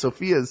 because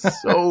Sophia is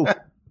so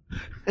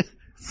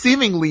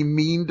seemingly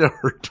mean to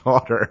her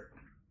daughter.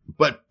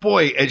 But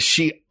boy, is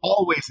she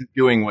always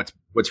doing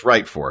what's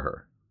right for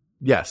her.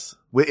 Yes.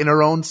 In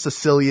her own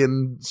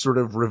Sicilian sort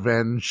of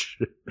revenge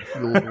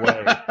fueled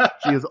way.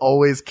 She is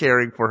always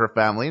caring for her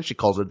family, and she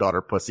calls her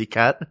daughter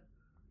Pussycat,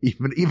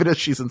 even as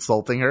she's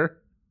insulting her.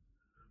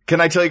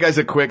 Can I tell you guys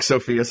a quick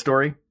Sophia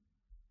story?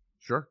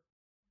 Sure.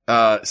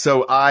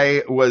 So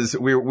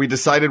we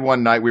decided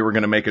one night we were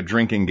going to make a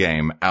drinking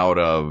game out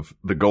of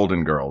the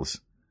Golden Girls.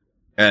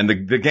 And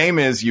the game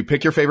is you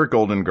pick your favorite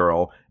Golden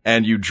Girl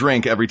and you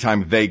drink every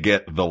time they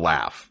get the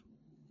laugh.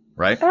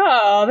 Right?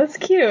 Oh, that's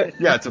cute.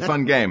 Yeah, it's a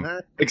fun game.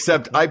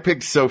 Except I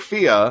picked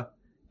Sophia,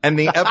 and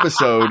the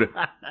episode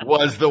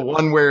was the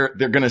one where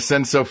they're going to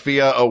send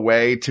Sophia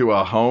away to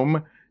a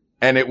home,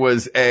 and it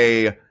was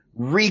a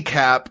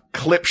recap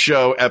clip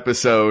show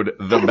episode,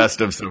 The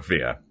Best of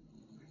Sophia.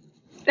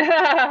 Which made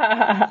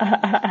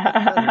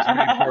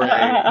for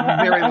a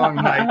very long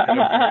night.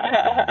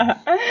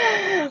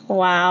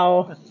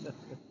 Wow.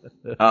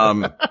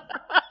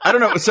 I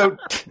don't know. So,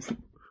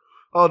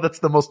 oh, that's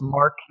the most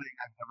Mark thing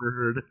I've ever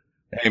heard.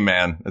 Hey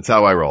man, that's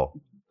how I roll.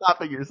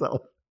 Stop it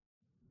yourself.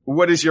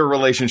 What is your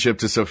relationship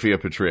to Sophia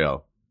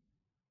Petrillo?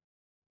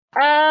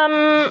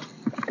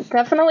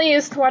 Definitely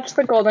used to watch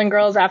the Golden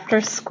Girls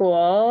after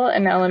school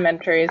in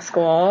elementary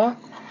school.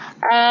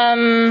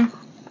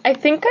 I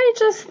think I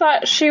just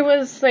thought she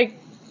was like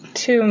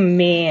too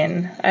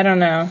mean. I don't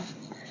know.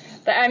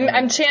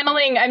 I'm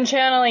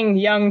channeling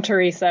young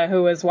Theresa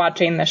who was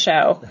watching the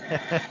show.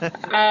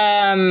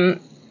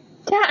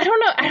 Yeah, I don't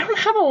know. I don't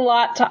have a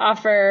lot to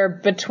offer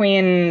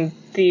between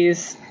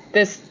this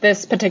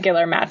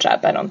particular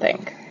matchup, I don't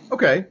think.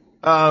 Okay.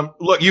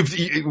 Look,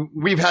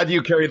 we've had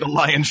you carry the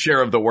lion's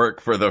share of the work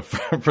for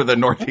the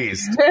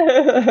Northeast.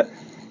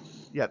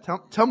 Yeah,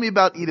 tell me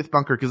about Edith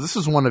Bunker, because this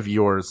is one of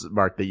yours,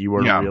 Mark, that you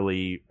were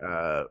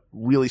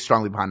really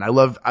strongly behind. I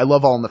love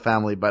All in the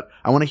Family, but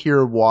I want to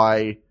hear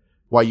why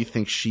you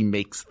think she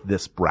makes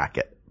this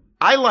bracket.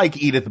 I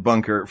like Edith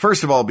Bunker,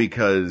 first of all,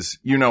 because,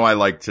 I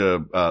like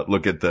to,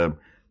 look at the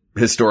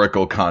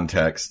historical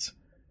context.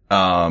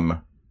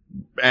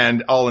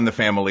 And All in the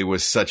Family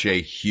was such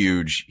a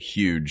huge,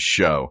 huge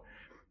show.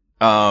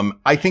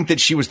 I think that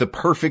she was the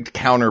perfect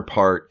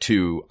counterpart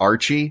to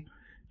Archie,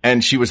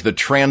 and she was the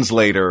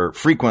translator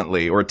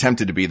frequently, or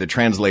attempted to be the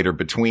translator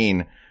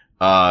between,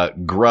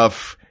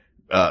 gruff,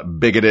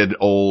 bigoted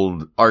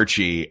old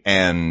Archie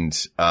and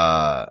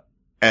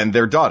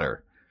their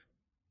daughter.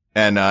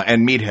 And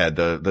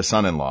Meathead, the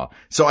son-in-law.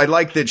 So I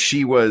like that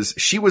she was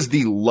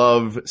the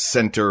love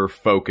center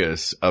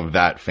focus of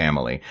that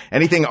family.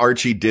 Anything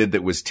Archie did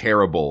that was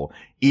terrible,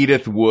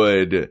 Edith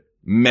would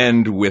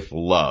mend with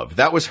love.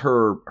 That was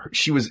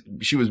she was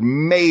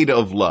made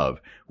of love.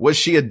 Was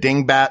she a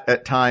dingbat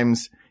at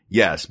times?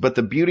 Yes. But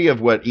the beauty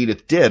of what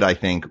Edith did, I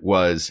think,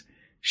 was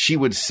she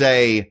would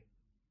say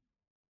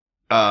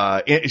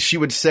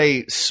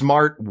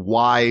smart,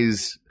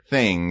 wise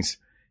things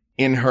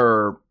in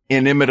her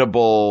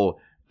inimitable,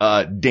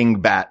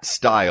 dingbat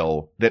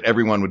style that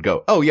everyone would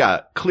go, oh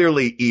yeah,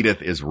 clearly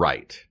Edith is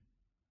right.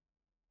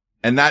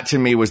 And that to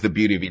me was the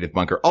beauty of Edith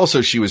Bunker.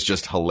 Also, she was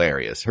just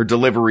hilarious. Her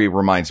delivery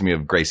reminds me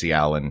of Gracie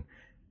Allen,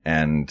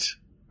 and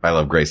I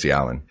love Gracie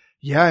Allen.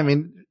 Yeah, I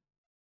mean,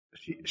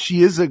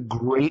 she is a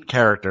great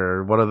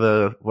character. One of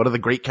the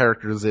great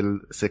characters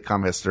in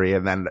sitcom history.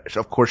 And then,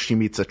 of course, she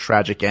meets a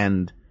tragic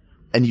end,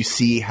 and you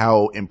see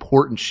how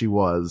important she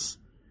was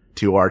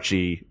to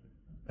Archie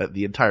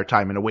the entire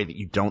time in a way that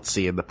you don't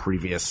see in the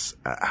previous,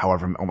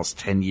 however, almost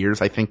 10 years,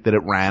 I think, that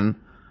it ran.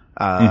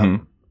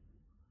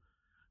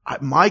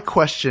 My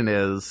question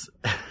is,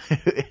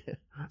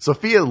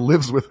 Sophia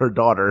lives with her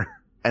daughter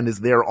and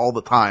is there all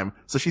the time,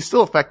 so she's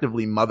still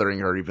effectively mothering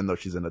her even though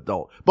she's an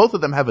adult. Both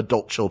of them have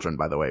adult children,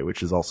 by the way,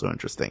 which is also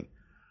interesting.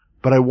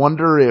 But I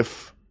wonder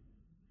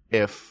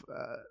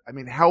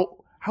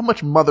how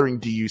much mothering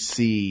do you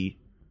see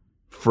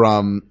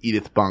from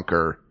Edith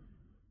Bunker?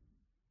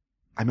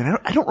 I mean,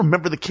 I don't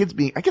remember the kids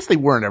being, I guess they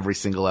were in every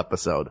single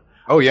episode.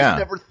 Oh yeah. I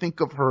never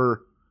think of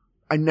her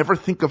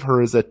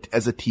as a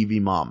TV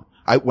mom.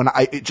 I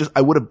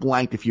would have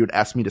blanked if you had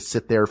asked me to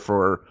sit there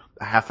for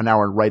a half an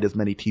hour and write as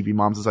many TV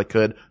moms as I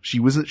could. She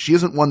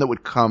isn't one that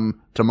would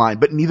come to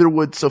mind, but neither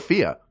would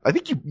Sophia. I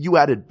think you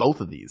added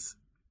both of these.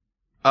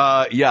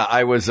 Yeah,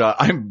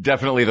 I'm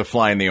definitely the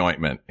fly in the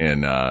ointment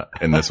in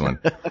this one.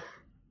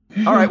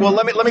 All right. Well,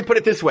 let me put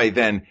it this way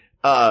then.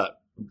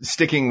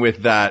 Sticking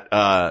with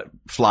that,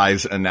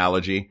 flies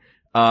analogy.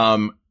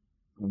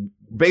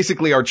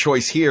 Basically our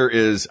choice here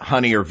is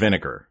honey or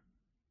vinegar.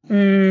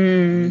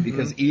 Mm-hmm.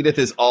 Because Edith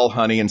is all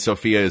honey and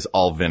Sophia is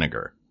all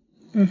vinegar.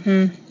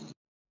 Mm-hmm.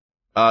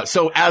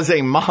 So as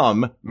a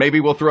mom, maybe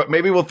we'll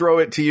throw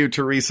it to you,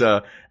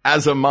 Theresa.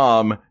 As a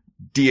mom,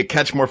 do you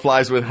catch more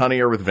flies with honey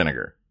or with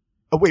vinegar?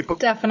 Oh wait, but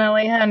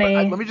definitely honey.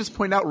 Let me just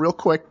point out real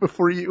quick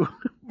before you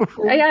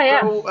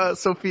throw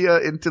Sophia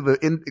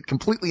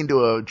completely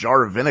into a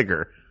jar of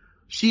vinegar.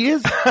 She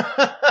is.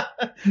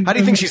 How do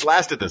you think she's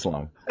lasted this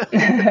long?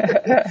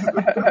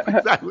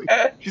 Exactly.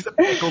 She's a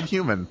pickled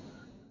human.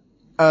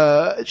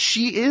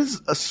 She is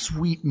a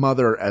sweet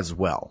mother as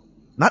well.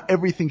 Not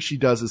everything she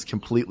does is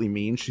completely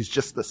mean. She's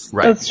just this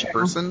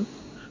person.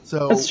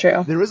 So That's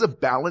true. there is a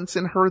balance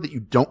in her that you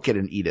don't get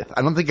in Edith.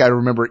 I don't think I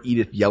remember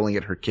Edith yelling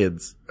at her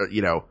kids,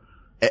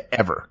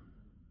 ever,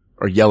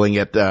 or yelling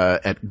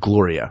at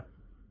Gloria.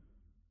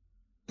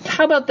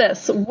 How about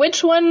this?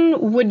 Which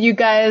one would you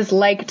guys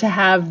like to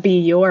have be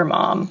your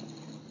mom?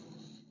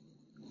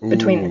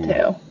 Between the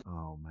two.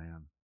 Oh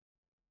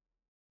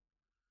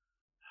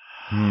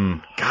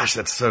man. Gosh,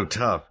 that's so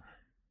tough.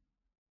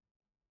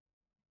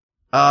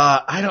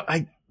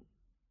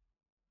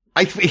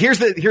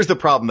 Here's the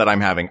problem that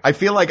I'm having. I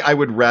feel like I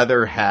would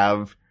rather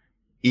have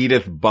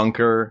Edith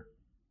Bunker,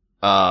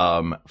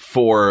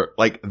 for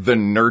like the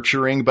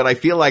nurturing, but I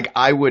feel like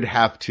I would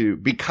have to,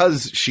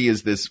 because she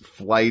is this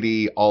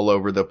flighty, all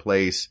over the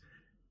place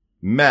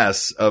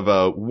mess of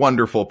a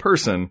wonderful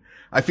person.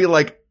 I feel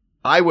like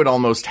I would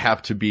almost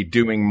have to be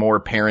doing more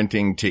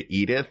parenting to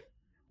Edith,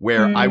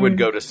 where I would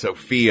go to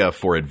Sophia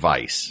for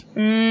advice.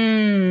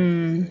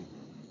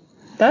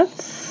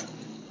 That's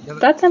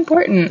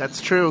important.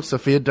 That's true.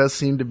 Sophia does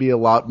seem to be a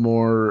lot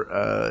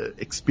more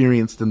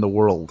experienced in the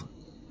world.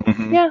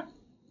 Mm-hmm. Yeah.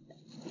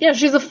 Yeah,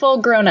 she's a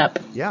full grown up.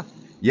 Yeah.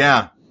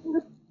 Yeah.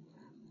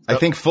 I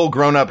think full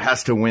grown up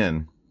has to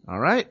win. All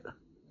right.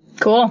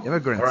 Cool.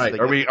 Immigrants. All right.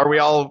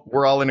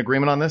 We're all in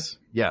agreement on this?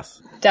 Yes.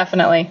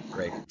 Definitely.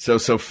 Great. So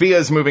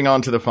Sophia's moving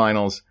on to the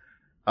finals.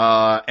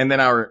 And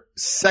then our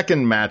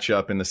second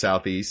matchup in the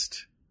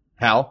Southeast.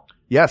 Hal?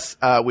 Yes.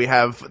 We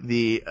have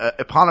the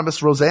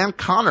eponymous Roseanne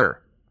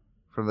Connor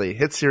from the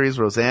hit series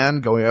Roseanne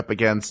going up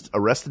against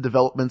Arrested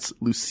Development's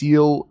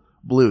Lucille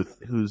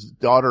Bluth, whose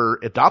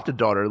adopted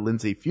daughter,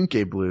 Lindsay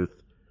Funke Bluth,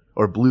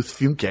 or Bluth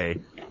Funke,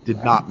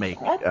 did not make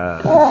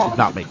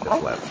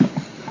this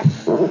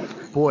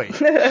list. Boy,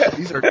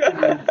 these are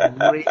two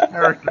great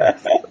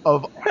characters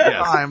of our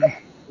time in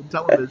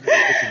television.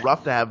 It's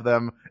rough to have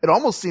them. It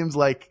almost seems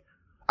like,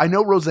 I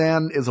know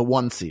Roseanne is a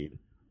 1 seed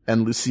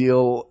and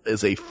Lucille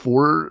is a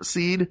 4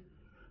 seed,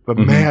 but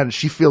man,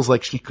 she feels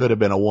like she could have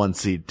been a 1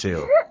 seed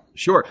too.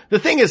 Sure. The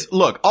thing is,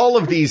 look, all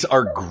of these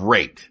are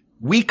great.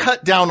 We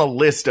cut down a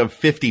list of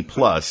 50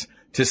 plus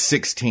to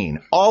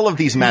 16. All of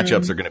these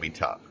matchups are going to be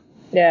tough.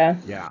 Yeah.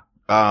 Yeah.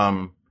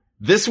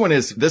 This one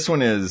is,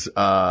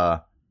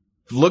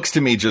 looks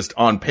to me just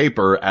on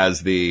paper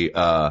as the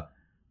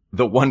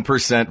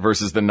 1%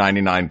 versus the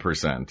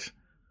 99%.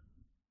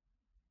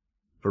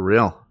 For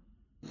real.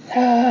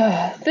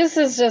 This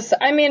is just,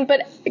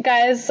 but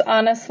guys,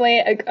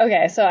 honestly,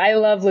 okay, so I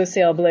love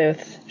Lucille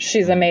Bluth.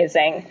 She's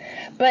amazing.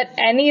 But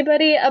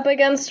anybody up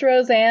against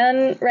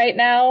Roseanne right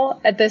now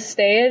at this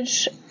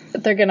stage,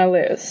 they're gonna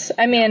lose.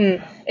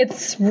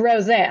 It's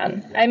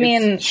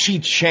Roseanne. She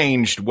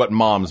changed what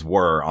moms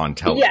were on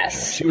television.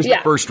 Yes. She was the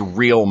first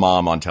real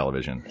mom on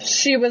television.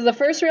 She was the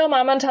first real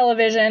mom on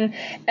television,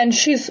 and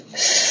she's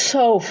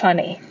so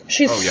funny.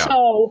 She's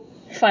so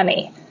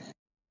funny.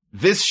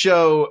 This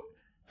show,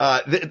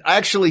 I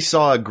actually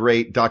saw a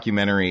great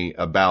documentary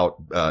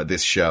about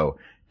this show,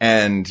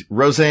 and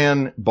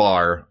Roseanne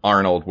Barr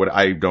Arnold, what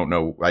I don't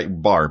know,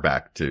 Barr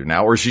back to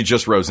now, or is she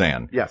just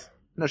Roseanne? Yes.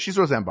 No, she's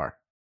Roseanne Barr.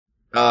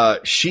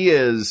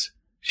 She's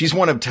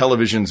one of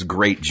television's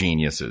great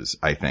geniuses,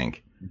 I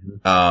think.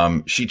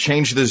 She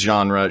changed the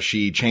genre.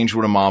 She changed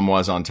what a mom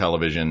was on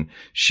television.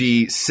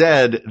 She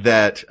said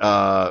that,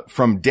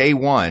 from day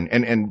one,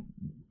 and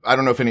I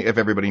don't know if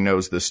everybody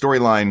knows the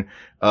storyline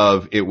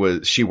of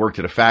she worked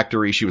at a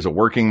factory. She was a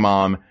working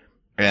mom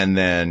and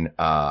then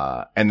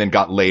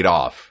got laid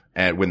off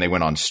when they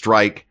went on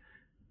strike.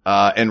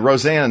 And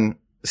Roseanne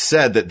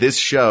said that this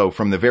show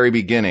from the very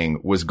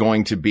beginning was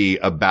going to be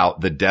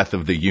about the death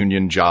of the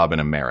union job in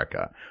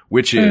America,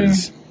 which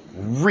is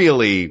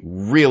really,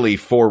 really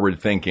forward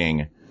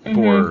thinking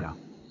for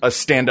a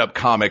stand-up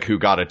comic who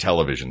got a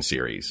television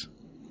series.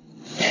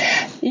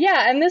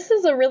 Yeah, and this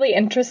is a really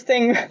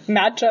interesting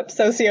matchup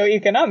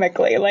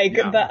socioeconomically.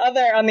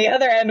 On the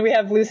other end, we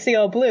have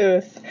Lucille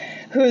Bluth,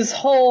 whose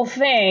whole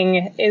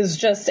thing is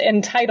just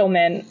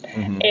entitlement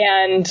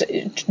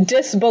and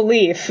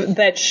disbelief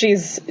that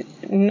she's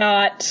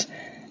not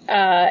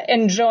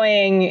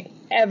enjoying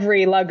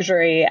every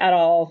luxury at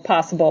all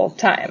possible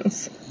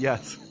times.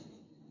 Yes.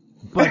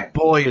 But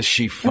boy, is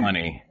she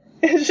funny.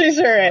 She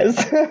sure is.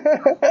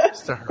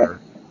 To her.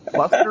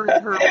 Buster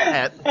is her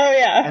pet. Oh,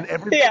 yeah. And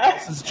everybody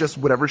else is just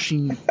whatever she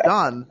needs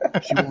done,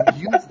 she will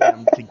use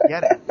them to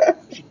get it.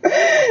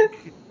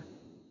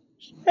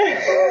 She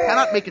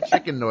cannot make a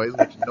chicken noise,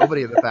 which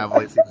nobody in the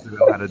family seems to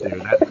know how to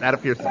do. That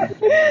appears to be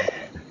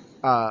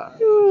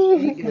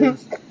she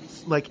is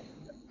like,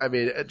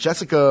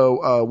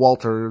 Jessica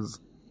Walters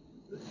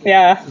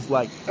is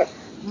like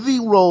the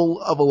role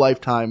of a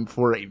lifetime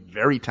for a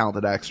very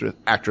talented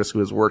actress who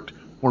has worked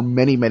for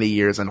many, many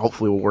years and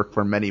hopefully will work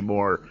for many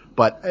more.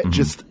 But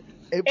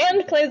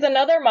and plays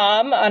another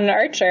mom on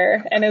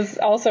Archer and is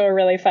also a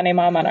really funny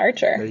mom on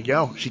Archer. There you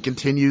go. She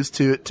continues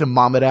to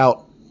mom it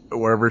out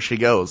wherever she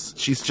goes.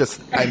 She's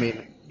just,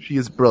 she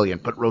is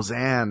brilliant. But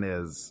Roseanne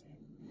is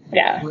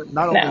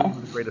not only one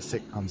of the greatest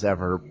sitcoms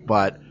ever,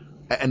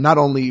 and not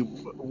only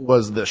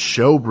was the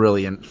show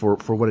brilliant for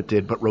what it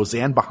did, but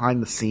Roseanne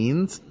behind the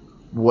scenes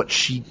what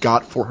she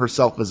got for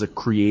herself as a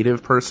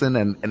creative person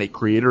and a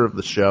creator of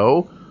the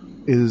show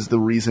is the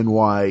reason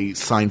why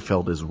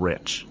Seinfeld is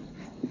rich.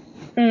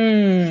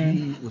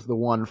 She was the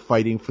one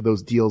fighting for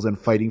those deals and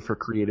fighting for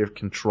creative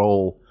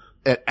control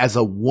as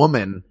a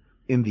woman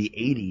in the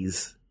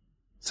 80s.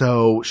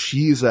 So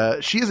she is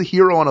a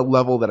hero on a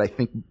level that I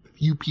think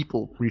few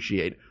people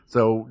appreciate.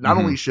 So not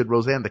only should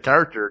Roseanne, the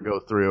character, go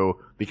through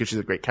because she's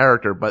a great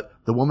character, but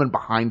the woman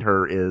behind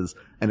her is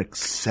an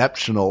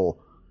exceptional,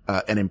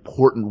 an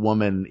important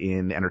woman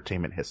in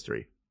entertainment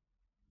history.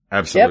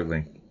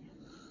 Absolutely.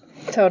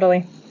 Yep.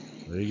 Totally.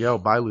 There you go.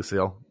 Bye,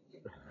 Lucille.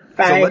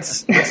 Bye.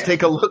 So let's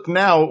take a look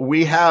now.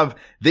 We have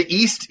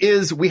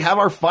we have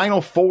our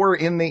final four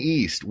in the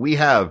East. We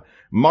have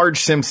Marge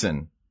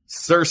Simpson,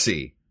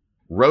 Cersei,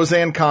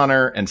 Roseanne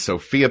Connor, and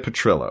Sophia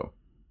Petrillo.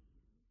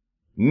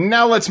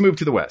 Now let's move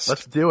to the West.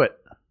 Let's do it.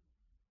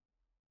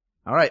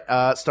 All right.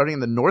 Starting in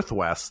the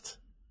Northwest.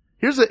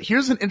 Here's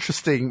an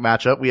interesting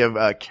matchup. We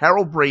have,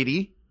 Carol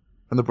Brady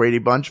from the Brady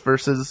Bunch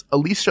versus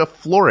Alicia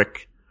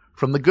Florrick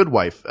from The Good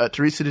Wife.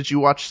 Theresa, did you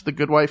watch The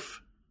Good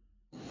Wife?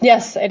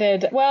 Yes, I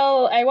did.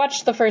 Well, I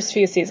watched the first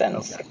few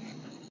seasons.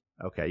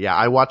 Okay. Yeah.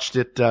 I watched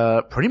it,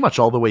 pretty much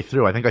all the way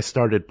through. I think I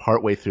started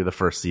partway through the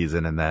first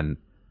season and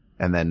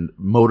then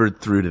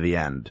motored through to the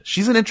end.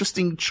 She's an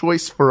interesting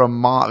choice for a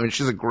mom. I mean,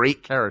 she's a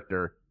great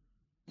character.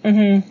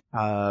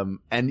 Mm-hmm.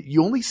 And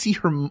you only see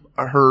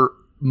her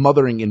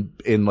mothering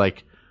in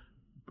like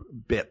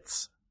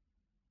bits.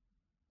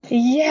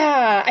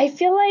 Yeah, I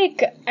feel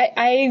like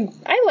I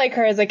like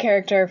her as a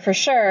character for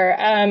sure.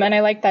 And I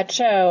like that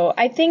show.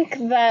 I think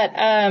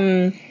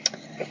that,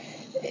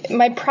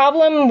 my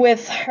problem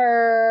with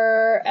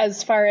her,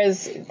 as far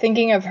as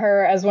thinking of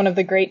her as one of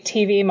the great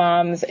TV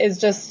moms, is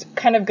just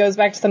kind of goes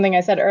back to something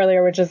I said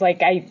earlier, which is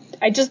like,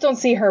 I just don't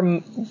see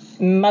her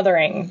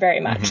mothering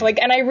very much. Mm-hmm.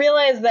 Like, and I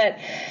realize that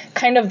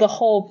kind of the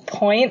whole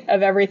point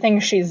of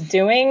everything she's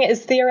doing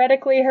is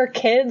theoretically her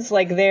kids.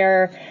 Like,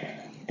 they're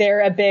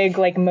a big,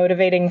 like,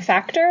 motivating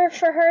factor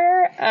for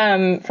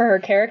her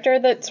character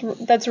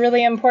that's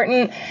really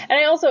important. And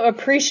I also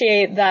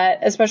appreciate that,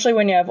 especially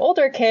when you have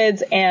older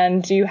kids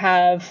and you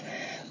have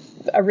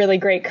a really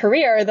great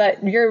career,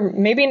 that you're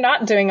maybe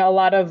not doing a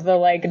lot of the,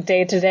 like,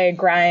 day-to-day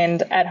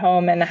grind at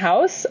home in the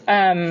house.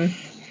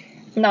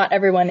 Not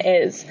everyone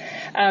is.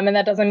 And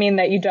that doesn't mean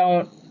that you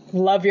don't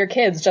love your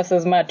kids just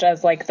as much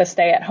as, like, the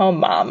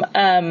stay-at-home mom.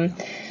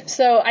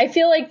 So I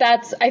feel like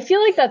that's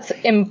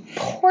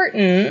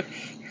important.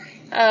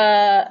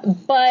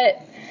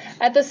 But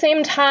at the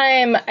same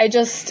time, I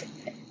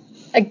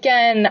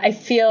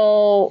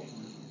feel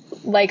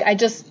like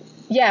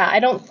I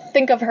don't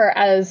think of her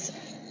as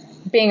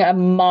being a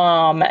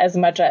mom as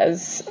much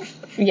as,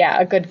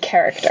 a good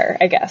character,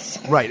 I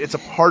guess. Right. It's a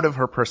part of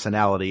her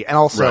personality. And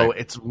also,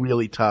 It's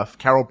really tough.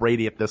 Carol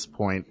Brady at this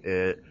point,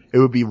 it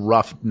would be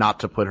rough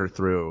not to put her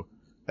through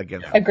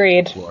against.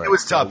 Agreed. It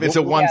was tough. It's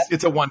a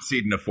 1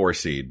 seed and a 4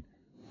 seed.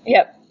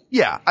 Yep.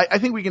 Yeah, I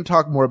think we can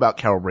talk more about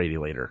Carol Brady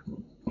later.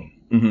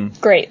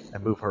 Mm-hmm. Great.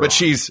 And move her But on.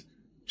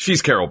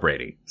 she's Carol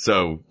Brady.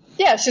 So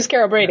yeah, she's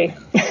Carol Brady.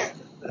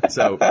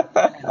 So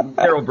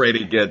Carol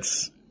Brady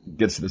gets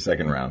to the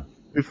second round.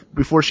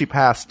 Before she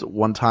passed,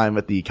 one time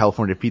at the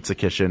California Pizza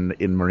Kitchen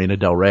in Marina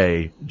Del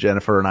Rey,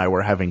 Jennifer and I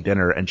were having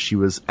dinner, and she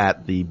was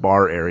at the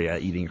bar area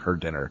eating her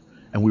dinner.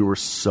 And we were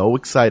so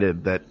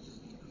excited that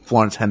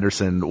Florence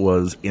Henderson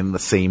was in the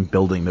same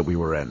building that we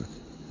were in.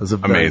 It was a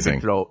very amazing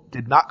big thrill.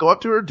 Did not go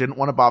up to her, didn't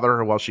want to bother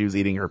her while she was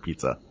eating her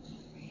pizza.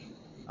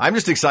 I'm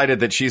just excited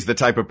that she's the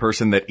type of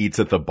person that eats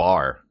at the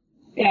bar.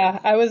 Yeah,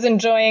 I was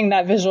enjoying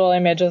that visual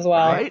image as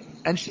well. Right?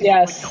 And she's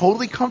like,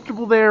 totally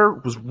comfortable there,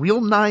 was real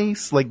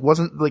nice, like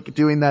wasn't like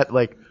doing that,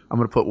 like, I'm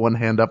going to put one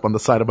hand up on the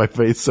side of my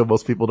face so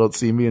most people don't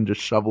see me and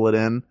just shovel it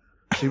in.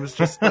 She was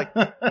just like,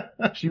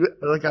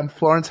 I'm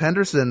Florence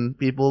Henderson,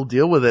 people,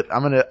 deal with it.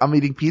 I'm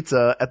eating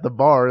pizza at the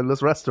bar in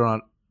this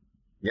restaurant.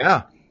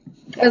 Yeah.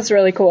 That's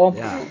really cool.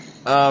 Yeah.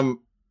 All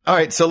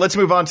right, so let's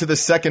move on to the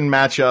second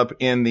matchup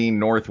in the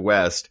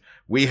Northwest.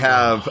 We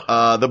have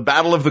the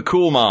Battle of the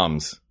Cool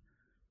Moms.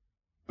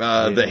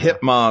 The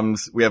hip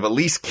moms. We have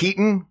Elise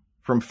Keaton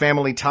from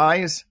Family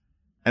Ties,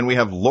 and we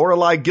have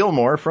Lorelai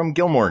Gilmore from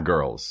Gilmore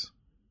Girls.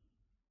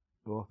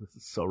 Well, this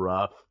is so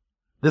rough.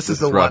 This is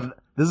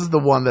the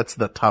one that's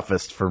the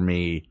toughest for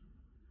me,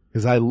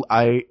 because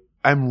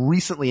I'm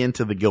recently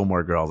into the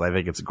Gilmore Girls. I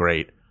think it's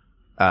great.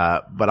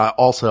 But I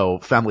also,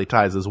 Family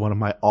Ties is one of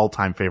my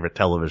all-time favorite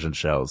television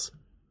shows.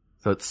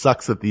 So it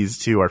sucks that these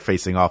two are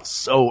facing off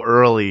so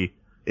early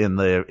in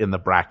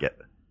the bracket.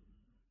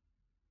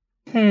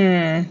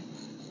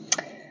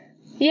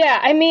 Yeah,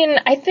 I mean,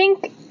 I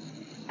think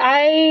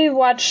I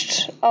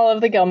watched all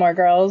of the Gilmore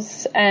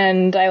Girls,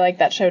 and I like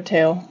that show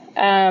too.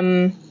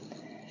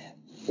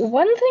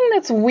 One thing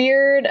that's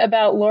weird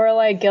about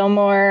Lorelai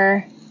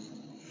Gilmore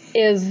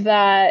is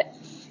that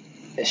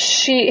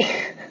she...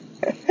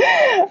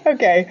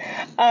 Okay,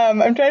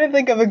 I'm trying to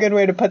think of a good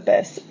way to put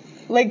this.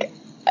 Like...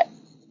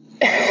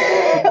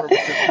 More of a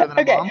sister than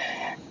a mom?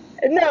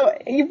 No,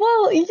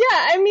 well, yeah,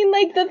 I mean,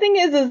 like, the thing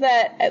is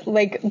that,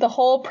 like, the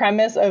whole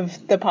premise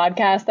of the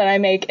podcast that I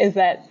make is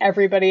that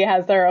everybody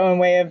has their own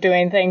way of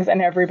doing things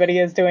and everybody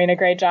is doing a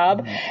great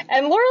job.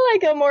 And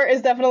Lorelai Gilmore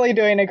is definitely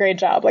doing a great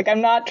job. Like,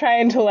 I'm not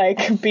trying to,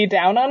 like, be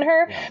down on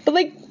her, but,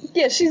 like,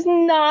 yeah, she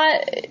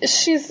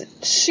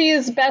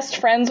is best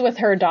friends with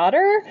her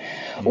daughter,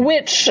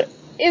 which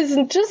is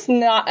just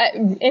not,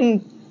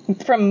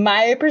 from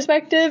my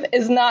perspective,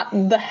 is not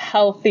the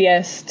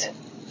healthiest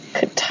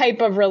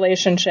type of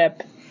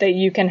relationship that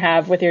you can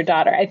have with your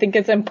daughter. I think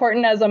it's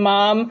important as a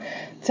mom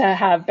to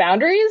have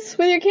boundaries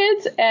with your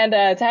kids and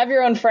to have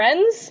your own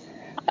friends.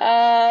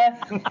 And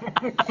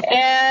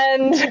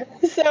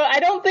so I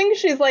don't think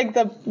she's like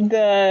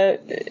I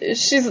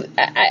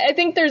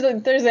think there's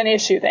an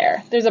issue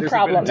there. There's a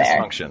problem there.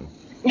 Dysfunction.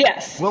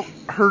 Yes. Well,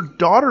 her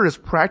daughter is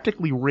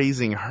practically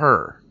raising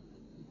her.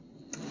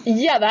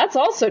 Yeah, that's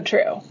also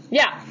true.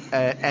 Yeah.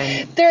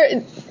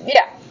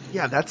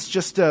 Yeah, that's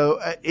just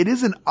it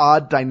is an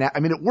odd dynamic. I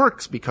mean, it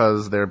works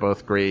because they're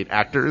both great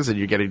actors and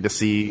you're getting to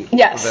see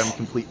them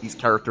complete these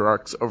character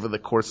arcs over the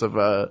course of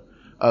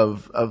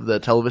the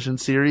television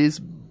series.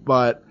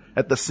 But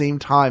at the same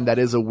time, that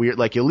is a weird,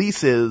 like,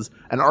 Elise is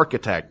an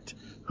architect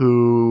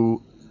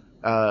who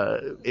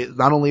is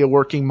not only a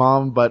working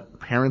mom, but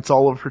parents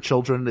all of her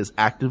children, is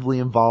actively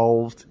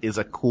involved, is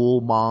a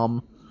cool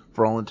mom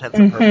for all intents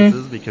and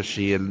purposes because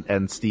she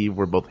and Steve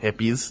were both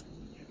hippies.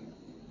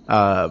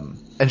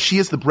 And she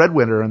is the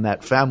breadwinner in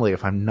that family,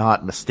 if I'm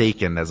not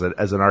mistaken, as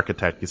an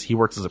architect, because he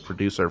works as a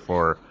producer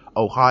for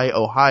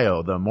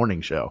Ohio, the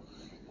morning show.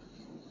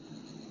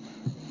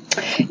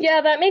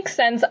 Yeah, that makes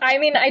sense. I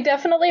mean, I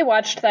definitely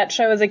watched that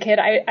show as a kid.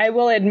 I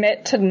will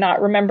admit to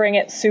not remembering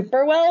it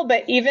super well,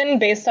 but even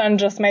based on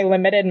just my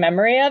limited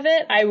memory of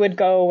it, I would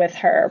go with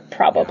her,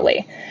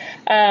 probably.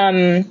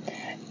 I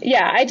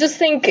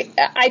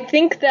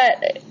think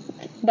that,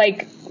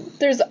 like,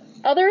 there's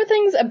other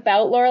things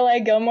about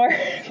Lorelai Gilmore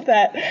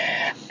that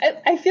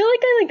I feel like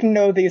I, like,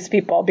 know these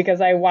people because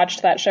I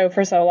watched that show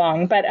for so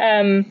long, but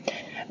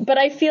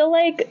I feel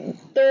like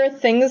there are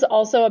things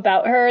also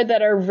about her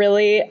that are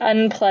really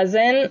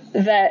unpleasant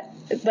that,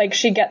 like,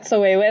 she gets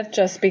away with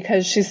just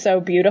because she's so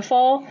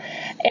beautiful.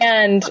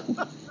 And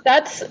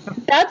that's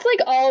like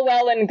all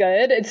well and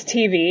good. It's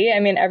TV. I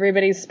mean,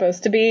 everybody's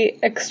supposed to be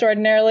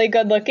extraordinarily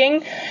good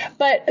looking,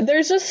 but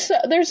there's just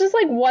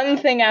like one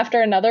thing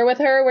after another with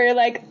her where you're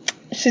like,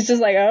 she's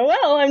just like, oh,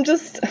 well,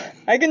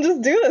 I can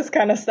just do this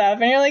kind of stuff.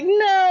 And you're like,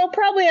 no,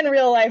 probably in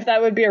real life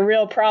that would be a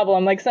real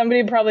problem. Like,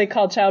 somebody probably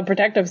called Child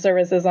Protective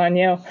Services on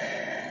you.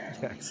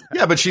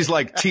 Yeah, but she's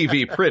like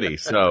TV pretty,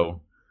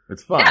 so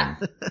it's fine.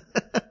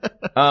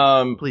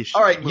 Please.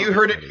 All right, you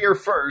heard it here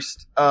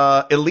first.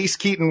 Elise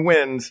Keaton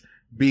wins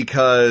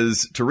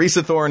because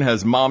Theresa Thorn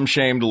has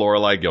mom-shamed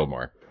Lorelai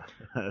Gilmore.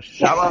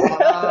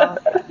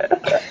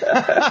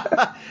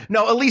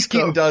 No, Elise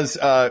Keaton does.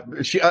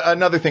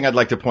 Another thing I'd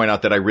like to point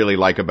out that I really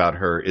like about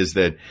her is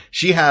that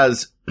she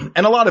has,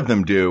 and a lot of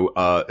them do,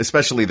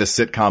 especially the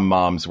sitcom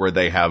moms where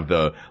they have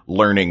the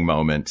learning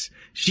moments.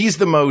 She's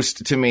the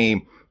most, to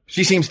me,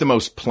 she seems the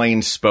most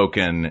plain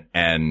spoken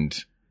and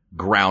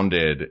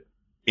grounded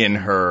in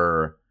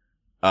her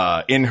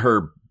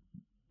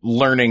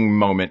learning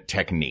moment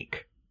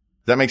technique.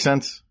 Does that make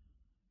sense?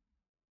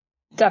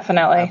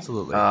 Definitely.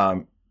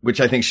 Absolutely.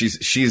 Which I think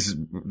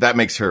that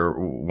makes her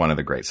one of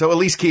the greats. So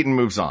Elise Keaton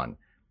moves on.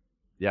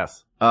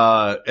 Yes.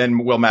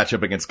 And we'll match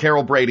up against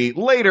Carol Brady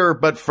later,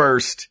 but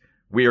first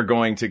we are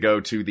going to go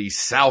to the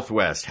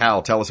Southwest.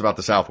 Hal, tell us about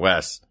the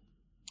Southwest.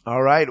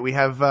 All right. We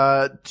have,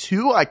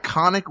 two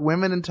iconic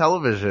women in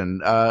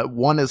television.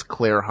 One is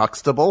Claire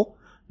Huxtable,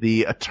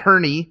 the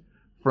attorney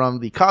from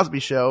the Cosby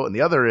Show, and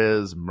the other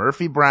is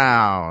Murphy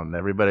Brown,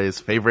 everybody's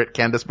favorite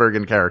Candice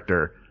Bergen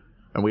character.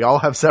 And we all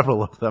have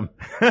several of them.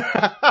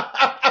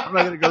 I'm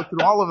not going to go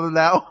through all of them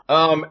now.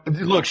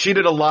 Look, she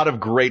did a lot of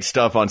great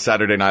stuff on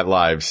Saturday Night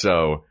Live,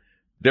 so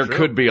there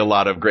could be a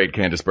lot of great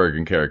Candice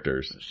Bergen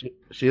characters.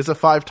 She is a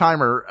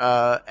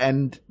 5-timer,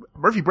 and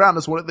Murphy Brown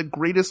is one of the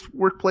greatest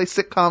workplace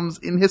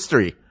sitcoms in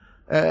history.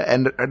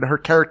 And her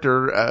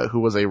character, who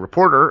was a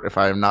reporter, if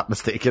I am not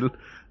mistaken,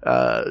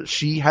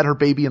 she had her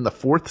baby in the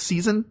 4th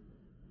season.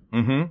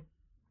 Mm-hmm.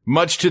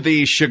 Much to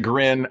the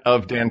chagrin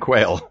of Dan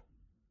Quayle.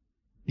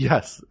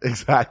 Yes,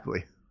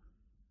 exactly.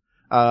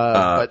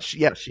 But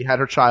she had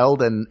her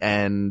child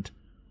and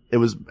it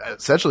was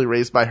essentially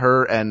raised by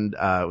her and,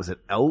 was it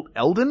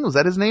Eldon? Was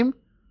that his name?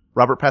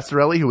 Robert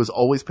Pastorelli, who was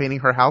always painting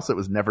her house. It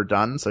was never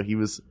done. So he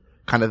was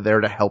kind of there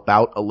to help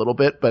out a little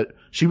bit, but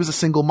she was a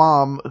single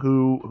mom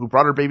who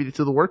brought her baby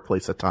to the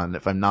workplace a ton,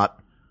 if I'm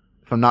not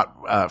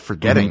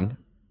forgetting. Mm-hmm.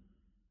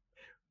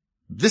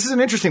 This is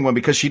an interesting one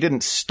because she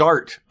didn't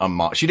start a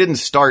mom. She didn't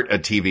start a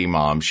TV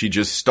mom. She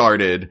just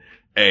started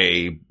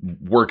a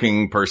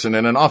working person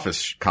in an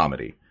office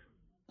comedy.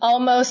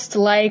 Almost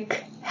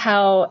like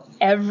how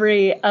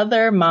every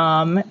other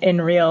mom in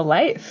real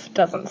life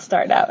doesn't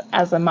start out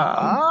as a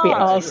mom. We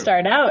all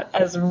start out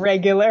as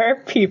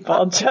regular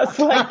people, just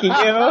like you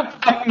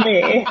and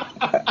me.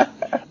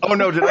 Oh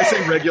no, did I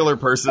say regular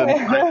person?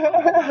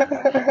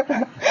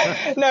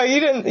 No, you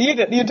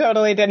didn't. You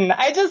totally didn't.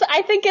 I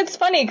think it's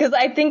funny because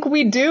I think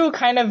we do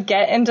kind of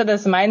get into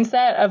this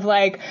mindset of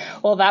like,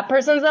 well, that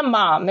person's a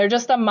mom. They're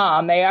just a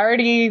mom.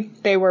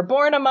 They were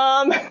born a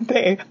mom.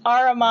 They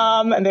are a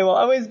mom and they will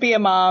always be a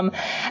mom.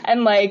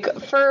 And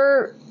like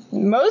for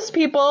most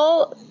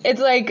people,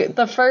 it's like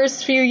the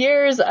first few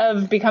years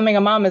of becoming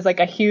a mom is like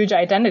a huge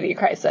identity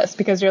crisis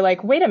because you're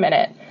like, wait a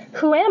minute,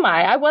 who am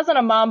I? I wasn't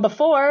a mom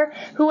before.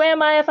 Who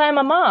am I if I'm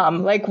a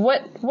mom? Like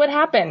what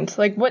happened?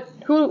 Like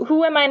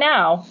who am I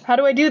now? How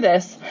do I do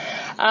this?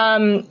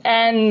 And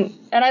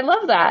I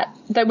love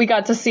that we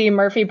got to see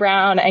Murphy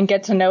Brown and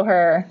get to know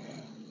her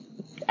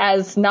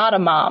as not a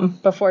mom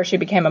before she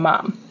became a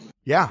mom.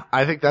 Yeah,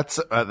 I think that's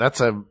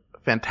a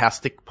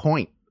fantastic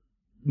point.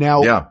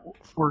 Now,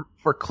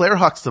 for Claire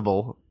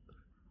Huxtable,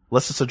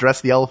 let's just address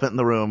the elephant in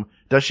the room.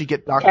 Does she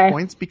get docked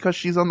points because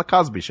she's on the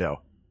Cosby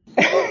Show?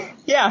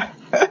 Yeah,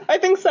 I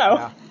think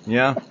so.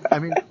 Yeah. I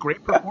mean,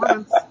 great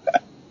performance.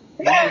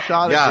 In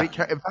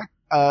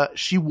fact,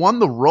 she won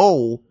the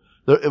role.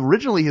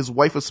 Originally, his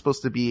wife was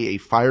supposed to be a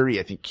fiery,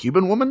 I think,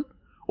 Cuban woman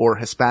or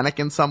Hispanic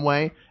in some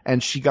way,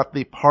 and she got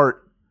the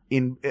part.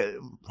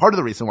 Part of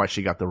the reason why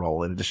she got the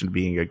role, in addition to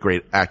being a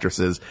great actress,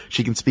 is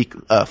she can speak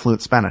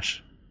fluent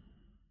Spanish.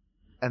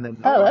 And then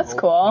that's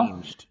cool.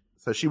 Changed.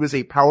 So she was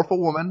a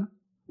powerful woman,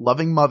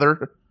 loving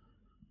mother,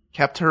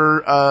 kept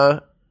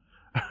her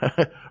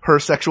her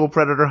sexual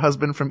predator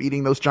husband from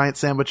eating those giant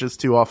sandwiches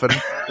too often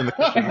in the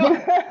kitchen.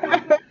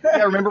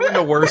 Yeah, remember when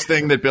the worst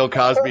thing that Bill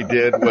Cosby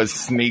did was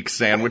sneak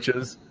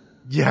sandwiches?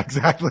 Yeah,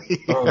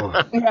 exactly.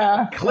 Oh.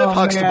 Yeah. Cliff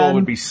Huxtable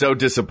would be so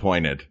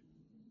disappointed.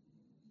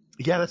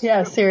 Yeah, that's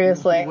true. She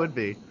Seriously. would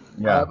be.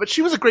 Yeah. But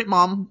she was a great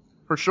mom,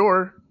 for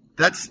sure.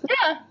 She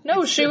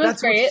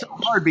was great. That's so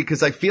hard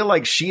because I feel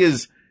like she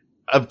is,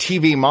 of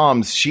TV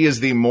moms, she is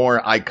the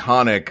more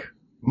iconic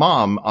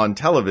mom on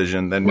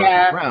television than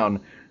Murphy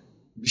Brown.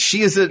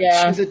 She's a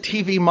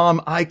TV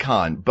mom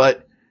icon,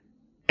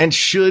 and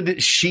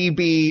should she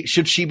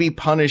be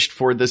punished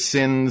for the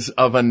sins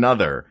of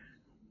another?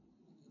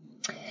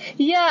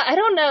 Yeah, I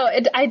don't know.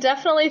 I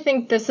definitely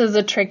think this is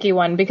a tricky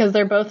one because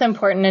they're both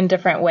important in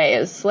different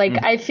ways.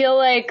 Like, I feel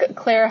like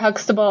Claire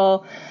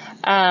Huxtable,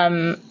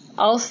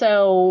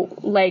 also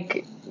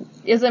like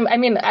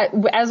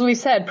as we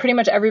said, pretty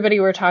much everybody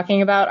we're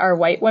talking about are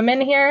white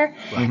women here.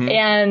 Mm-hmm.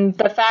 And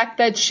the fact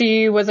that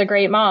she was a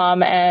great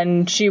mom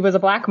and she was a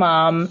black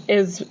mom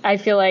is, I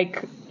feel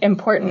like,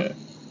 important.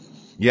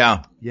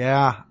 Yeah.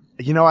 Yeah.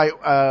 You know,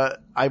 I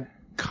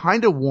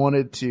kind of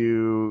wanted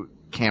to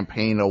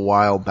campaign a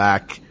while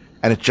back,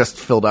 and it just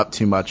filled up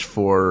too much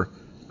for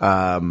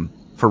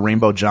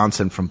Rainbow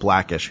Johnson from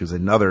Blackish, who's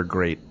another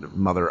great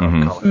mother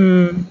of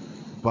color.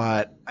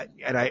 But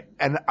I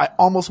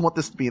almost want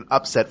this to be an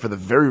upset for the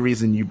very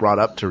reason you brought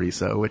up,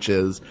 Theresa, which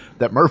is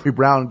that Murphy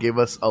Brown gave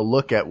us a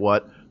look at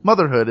what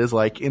motherhood is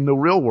like in the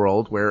real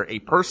world, where a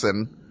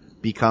person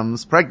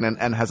becomes pregnant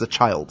and has a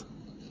child,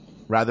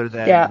 rather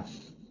than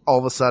all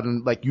of a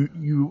sudden, like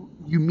you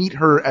meet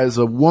her as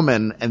a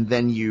woman and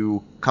then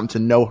you come to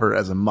know her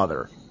as a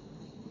mother.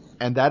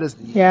 And that is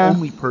the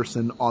only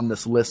person on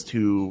this list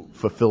who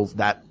fulfills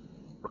that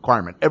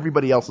requirement.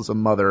 Everybody else is a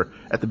mother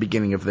at the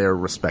beginning of their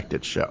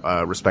respected show.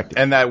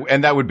 And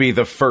that would be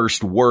the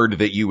first word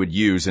that you would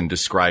use in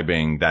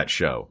describing that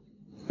show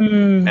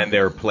and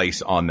their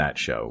place on that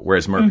show.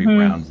 Whereas Murphy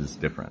Brown's is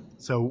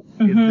different. So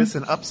is this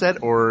an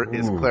upset, or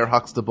is Claire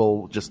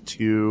Huxtable just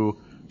too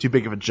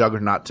big of a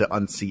juggernaut to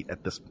unseat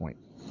at this point?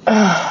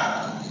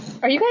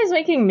 Are you guys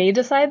making me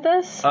decide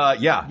this?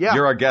 Yeah.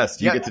 You're our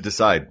guest. You get to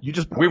decide.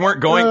 We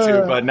weren't going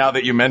to, but now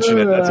that you mention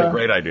it, that's a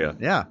great idea.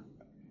 Yeah.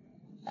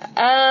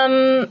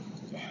 I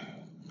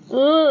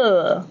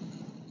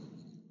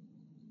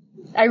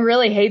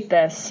really hate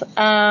this.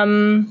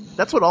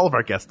 That's what all of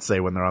our guests say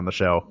when they're on the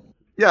show.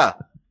 Yeah.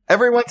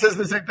 Everyone says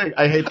the same thing.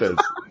 I hate this.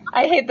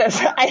 I hate this.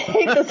 I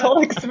hate this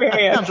whole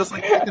experience. I'm just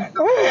like,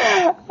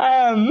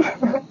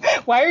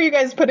 why are you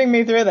guys putting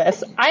me through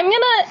this? I'm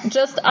gonna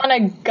just on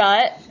a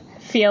gut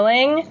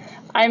feeling,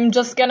 I'm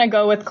just gonna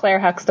go with Claire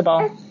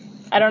Huxtable.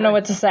 I don't know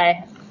what to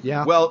say.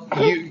 Yeah. Well,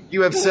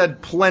 you have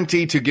said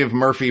plenty to give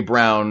Murphy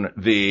Brown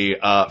the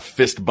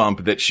fist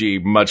bump that she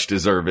much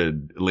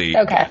deservedly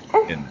got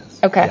in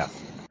this. Okay. Yes.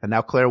 And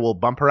now Claire will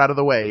bump her out of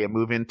the way and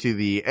move into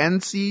the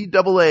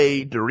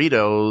NCAA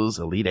Doritos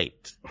Elite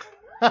Eight.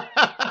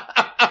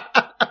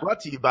 Brought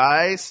to you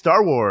by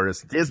Star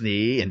Wars,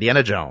 Disney,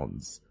 Indiana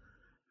Jones.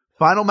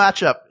 Final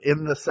matchup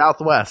in the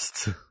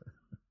Southwest.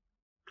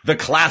 The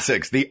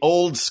classics, the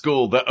old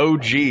school, the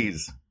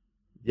OGs.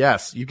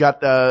 Yes, you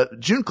got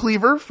June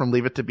Cleaver from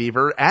Leave It to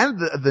Beaver and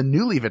the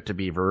new Leave It to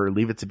Beaver, or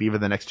Leave It to Beaver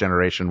The Next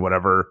Generation,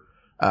 whatever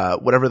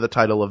the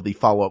title of the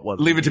follow-up was.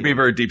 Leave It to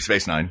Beaver, Deep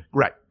Space Nine.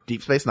 Right,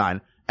 Deep Space Nine.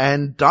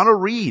 And Donna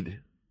Reed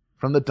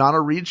from the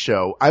Donna Reed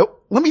Show.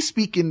 Let me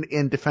speak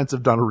in defense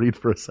of Donna Reed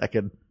for a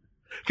second,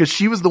 because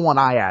she was the one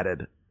I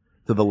added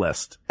to the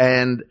list.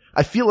 And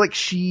I feel like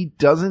she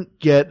doesn't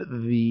get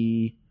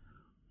the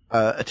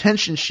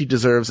attention she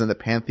deserves in the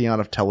pantheon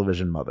of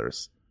television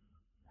mothers.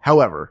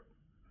 However,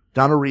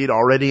 Donna Reed,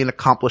 already an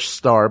accomplished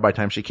star by the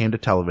time she came to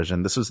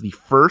television. This was the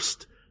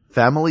first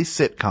family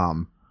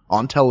sitcom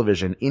on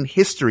television in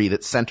history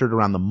that centered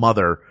around the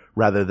mother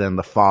rather than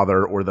the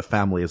father or the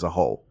family as a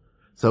whole.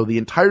 So the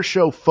entire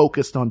show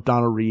focused on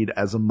Donna Reed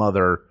as a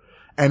mother,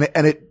 and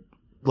it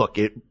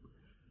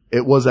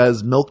was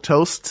as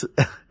milquetoast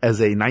as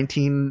a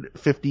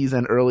 1950s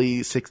and early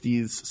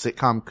 60s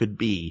sitcom could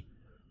be,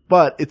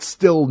 but it's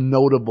still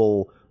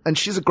notable. And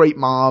she's a great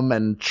mom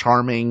and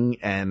charming,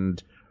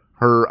 and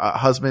her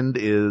husband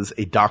is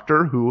a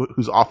doctor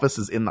whose office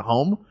is in the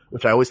home,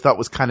 which I always thought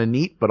was kind of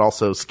neat, but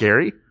also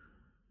scary.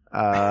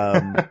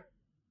 And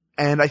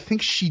I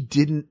think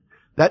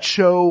that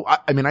show,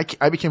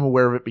 I became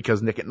aware of it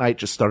because Nick at Night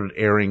just started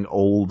airing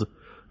old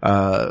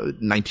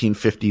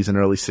 1950s and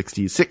early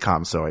 60s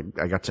sitcoms. So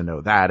I got to know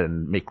that,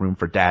 and Make Room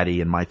for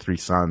Daddy and My Three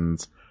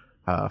Sons,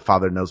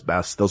 Father Knows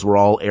Best. Those were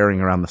all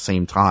airing around the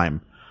same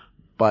time.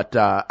 But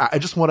I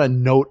just want to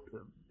note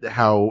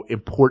how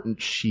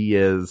important she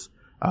is,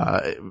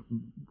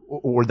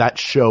 or that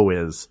show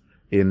is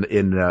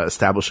in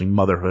establishing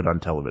motherhood on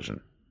television.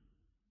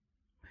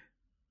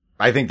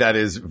 I think that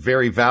is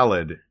very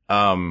valid.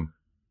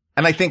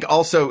 And I think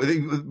also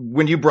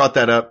when you brought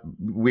that up,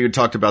 we had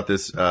talked about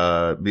this,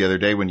 the other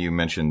day when you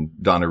mentioned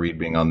Donna Reed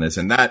being on this,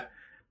 and that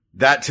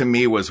to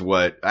me was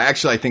what I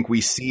think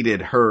we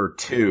seeded her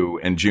 2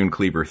 and June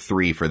Cleaver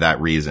 3 for that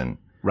reason.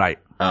 Right.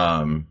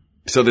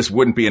 So this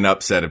wouldn't be an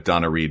upset if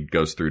Donna Reed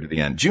goes through to the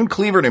end. June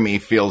Cleaver to me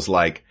feels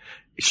like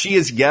she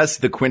is, yes,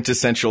 the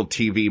quintessential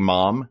TV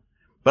mom,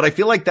 but I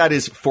feel like that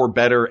is for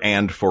better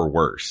and for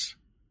worse.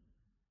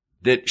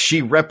 That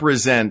she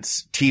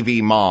represents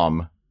TV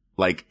mom,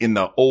 like in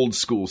the old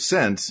school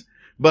sense,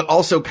 but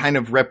also kind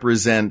of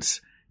represents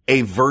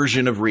a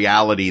version of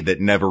reality that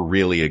never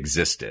really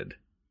existed.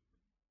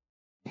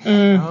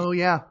 Oh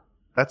yeah,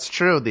 that's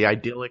true. The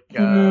idyllic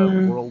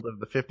world of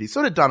the 50s.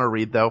 So did Donna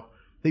Reed, though.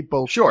 They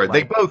both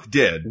they both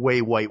did.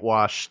 Way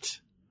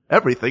whitewashed.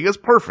 Everything is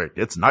perfect.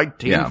 It's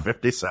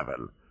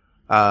 1957.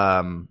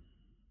 Yeah.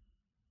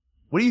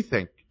 What do you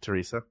think,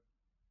 Theresa?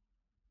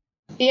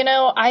 You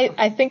know,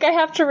 I think I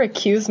have to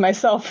recuse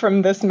myself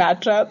from this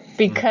matchup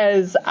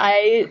because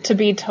to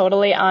be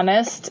totally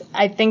honest,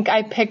 I think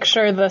I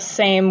picture the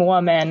same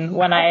woman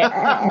when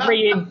I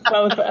read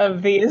both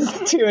of these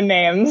 2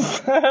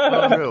 names.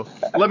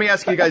 Let me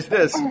ask you guys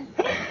this.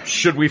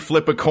 Should we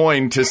flip a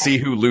coin to see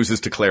who loses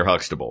to Claire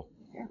Huxtable?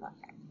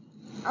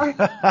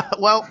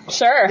 Well,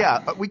 sure.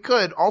 Yeah, we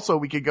could. Also,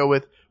 we could go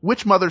with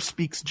which mother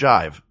speaks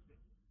jive.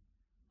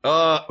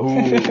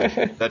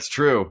 That's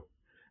true.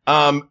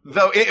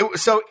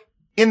 So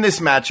in this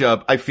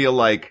matchup, I feel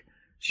like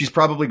she's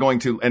probably going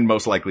to, and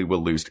most likely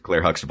will lose to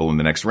Claire Huxtable in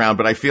the next round.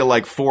 But I feel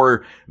like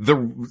for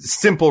the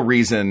simple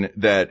reason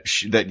that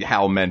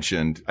Hal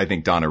mentioned, I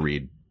think Donna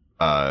Reed,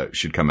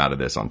 should come out of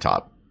this on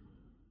top.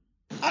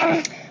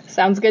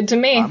 Sounds good to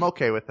me. I'm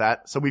okay with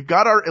that. So we've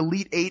got our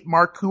Elite 8.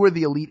 Mark, who are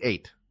the Elite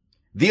 8?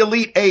 The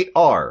Elite 8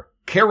 are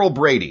Carol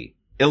Brady,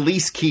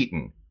 Elise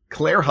Keaton,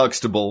 Claire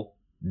Huxtable,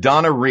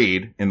 Donna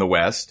Reed in the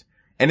West,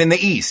 and in the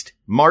East,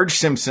 Marge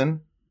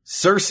Simpson,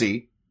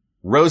 Cersei,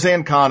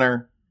 Roseanne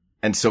Connor,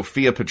 and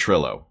Sophia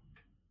Petrillo.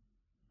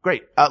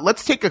 Great.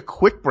 Let's take a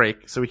quick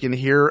break so we can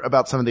hear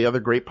about some of the other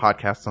great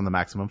podcasts on the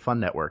Maximum Fun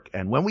Network.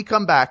 And when we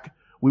come back,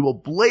 we will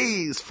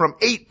blaze from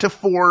 8 to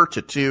 4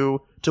 to 2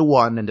 to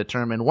 1 and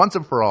determine once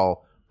and for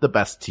all the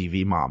best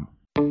TV mom.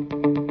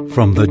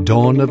 From the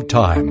dawn of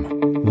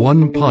time,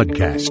 one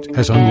podcast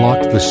has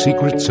unlocked the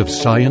secrets of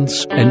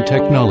science and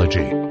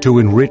technology to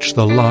enrich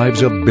the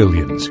lives of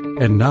billions.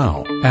 And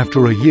now,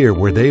 after a year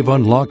where they've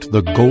unlocked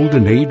the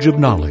golden age of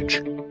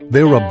knowledge,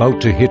 they're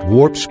about to hit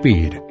warp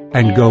speed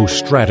and go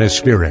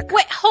stratospheric.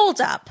 Wait,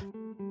 hold up.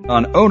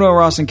 On Oh No,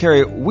 Ross and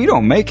Carrie, we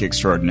don't make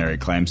extraordinary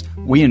claims.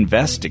 We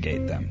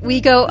investigate them.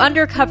 We go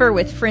undercover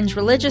with fringe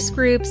religious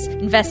groups,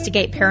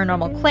 investigate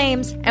paranormal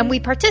claims, and we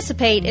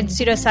participate in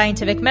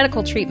pseudoscientific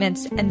medical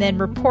treatments and then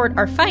report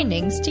our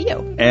findings to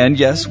you. And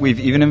yes,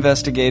 we've even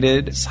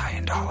investigated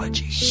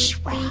Scientology. Shh,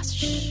 Ross,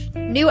 shh.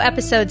 New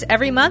episodes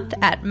every month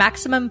at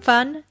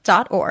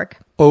MaximumFun.org.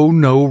 Oh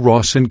No,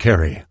 Ross and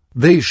Carrie.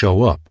 They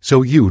show up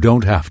so you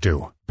don't have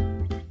to.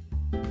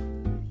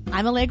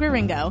 I'm Allegra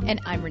Ringo.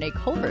 And I'm Renee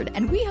Colbert,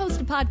 and we host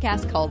a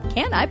podcast called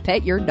Can I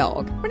Pet Your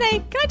Dog?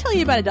 Renee, can I tell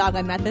you about a dog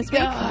I met this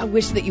week? I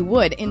wish that you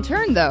would. In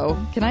turn, though,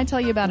 can I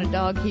tell you about a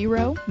dog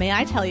hero? May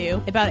I tell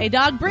you about a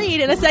dog breed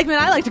in a segment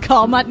I like to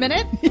call Mutt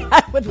Minute? Yeah,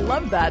 I would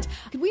love that.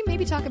 Could we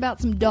maybe talk about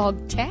some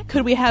dog tech?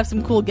 Could we have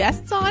some cool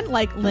guests on,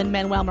 like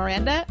Lin-Manuel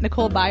Miranda,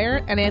 Nicole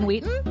Byer, and Ann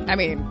Wheaton? I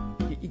mean,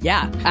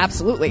 yeah,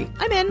 absolutely.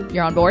 I'm in.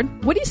 You're on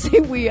board? What do you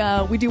say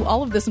we do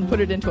all of this and put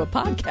it into a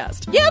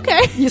podcast? Yeah,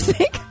 okay. You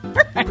think? All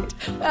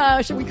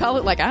right. Should we call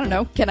it, I don't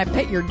know, Can I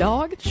Pet Your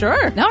Dog?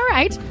 Sure. All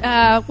right.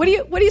 What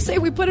do you say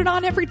we put it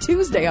on every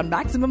Tuesday on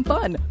Maximum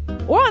Fun?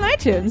 Or on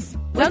iTunes.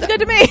 Sounds good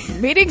to me.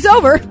 Meeting's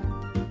over.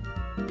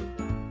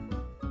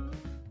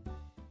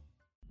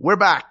 We're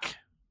back.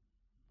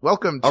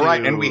 Welcome to... All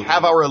right, and we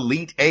have our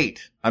Elite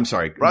 8. I'm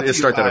sorry. Let's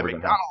start that over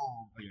again.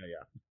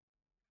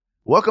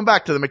 Welcome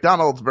back to the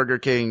McDonald's, Burger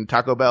King,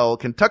 Taco Bell,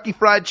 Kentucky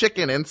Fried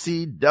Chicken,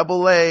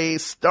 NCAA,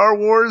 Star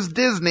Wars,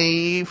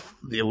 Disney,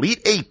 the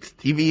Elite Eight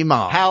TV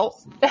mom. Hal,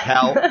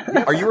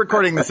 are you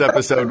recording this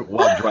episode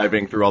while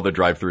driving through all the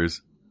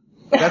drive-thrus?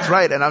 That's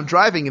right, and I'm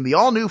driving in the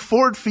all-new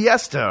Ford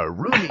Fiesta,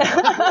 roomy, great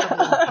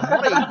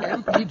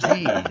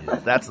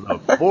MPGs. That's the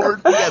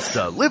Ford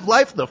Fiesta. Live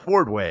life the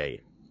Ford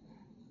way.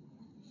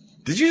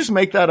 Did you just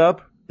make that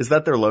up? Is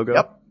that their logo?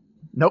 Yep.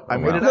 Nope, I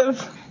made it up.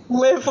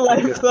 Live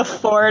life the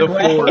Ford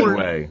way. Ford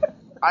way.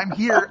 I'm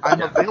here.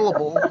 I'm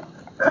available. You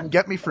can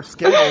get me for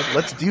scale.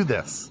 Let's do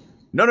this.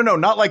 No,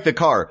 not like the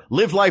car.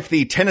 Live life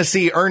the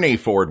Tennessee Ernie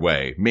Ford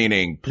way,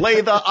 meaning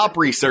play the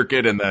Opry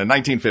circuit in the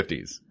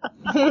 1950s.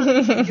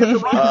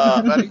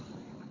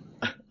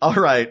 All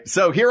right,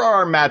 so here are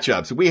our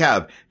matchups. We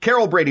have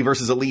Carol Brady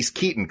versus Elise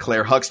Keaton,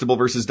 Claire Huxtable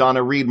versus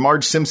Donna Reed,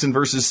 Marge Simpson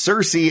versus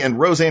Cersei, and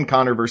Roseanne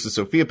Connor versus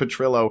Sophia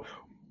Petrillo.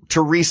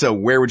 Theresa,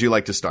 where would you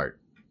like to start?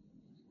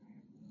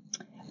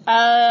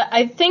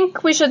 I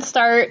think we should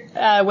start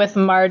with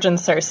Marge and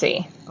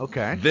Cersei.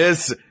 Okay.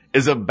 This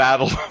is a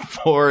battle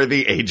for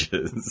the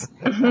ages.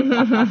 But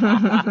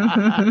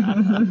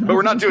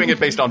we're not doing it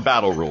based on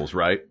battle rules,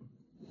 right?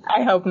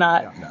 I hope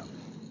not.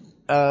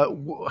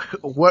 No.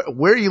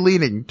 Where are you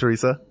leaning,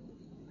 Theresa?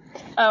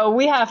 Oh,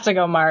 we have to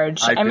go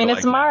Marge. I mean,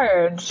 it's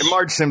Marge. And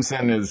Marge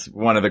Simpson is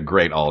one of the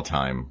great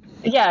all-time.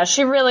 Yeah,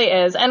 she really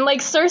is. And,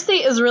 like,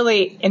 Cersei is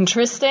really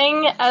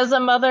interesting as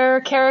a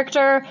mother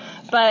character,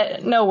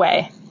 but no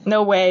way.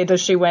 No way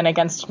does she win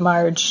against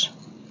Marge.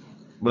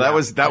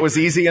 Well, that was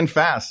easy and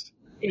fast.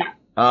 Yeah.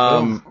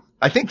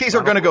 I think these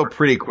are going to go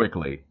pretty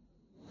quickly.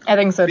 I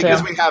think so too.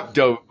 Because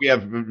we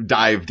have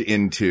dived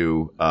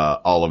into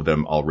all of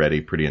them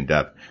already pretty in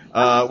depth.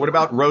 What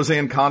about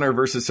Roseanne Connor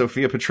versus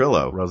Sophia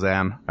Petrillo?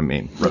 Roseanne. I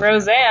mean,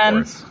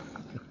 Roseanne.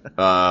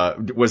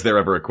 Was there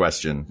ever a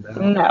question?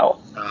 No.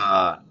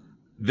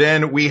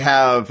 Then we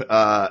have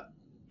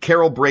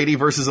Carol Brady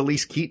versus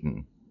Elise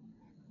Keaton.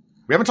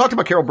 We haven't talked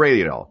about Carol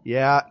Brady at all.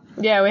 Yeah.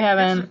 Yeah, we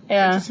haven't.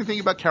 Yeah. Interesting thing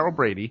about Carol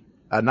Brady.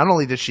 Not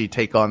only did she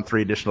take on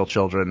 3 additional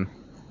children,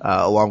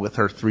 along with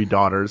her 3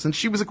 daughters, and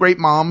she was a great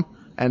mom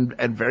and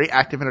very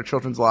active in her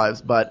children's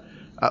lives, but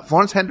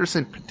Florence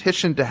Henderson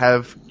petitioned to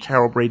have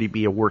Carol Brady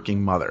be a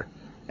working mother.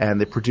 And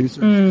the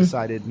producers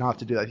decided not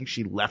to do that. I think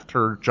she left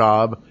her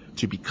job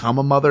to become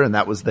a mother, and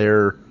that was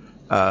their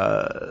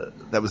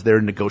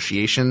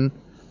negotiation.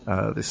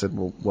 They said,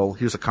 well,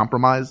 here's a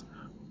compromise.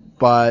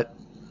 But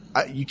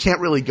you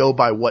can't really go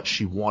by what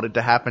she wanted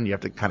to happen. You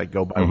have to kind of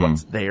go by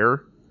what's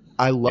there.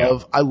 I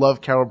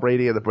love Carol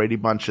Brady, and the Brady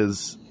Bunch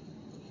is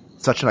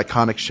such an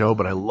iconic show,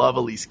 but I love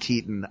Elise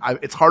Keaton.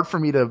 It's hard for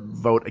me to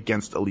vote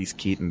against Elise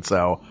Keaton,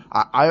 so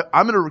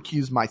I'm going to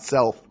recuse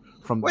myself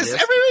from this.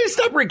 Everybody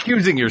stop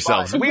recusing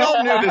yourselves. We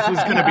all knew this was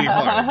going to be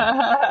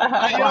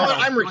hard. You know what?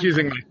 I'm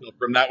recusing myself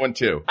from that one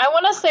too. I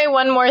want to say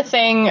one more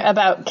thing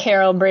about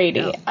Carol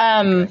Brady.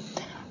 Yeah.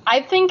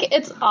 I think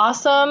it's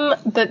awesome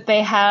that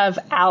they have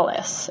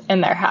Alice in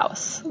their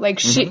house.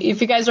 Like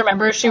if you guys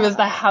remember, she was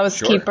the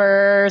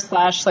housekeeper /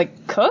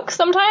 like cook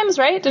sometimes,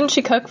 right? Didn't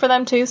she cook for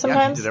them too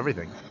sometimes? Yeah, she did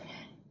everything.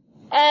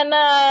 And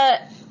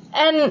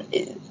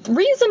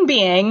reason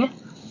being,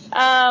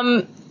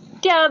 there's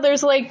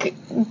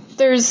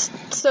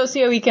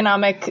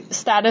socioeconomic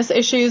status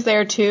issues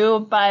there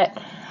too, but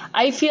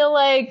I feel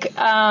like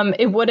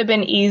it would have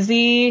been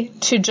easy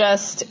to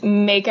just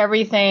make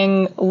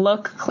everything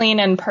look clean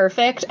and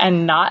perfect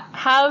and not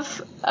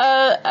have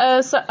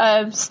a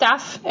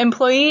staff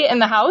employee in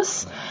the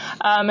house,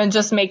 and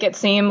just make it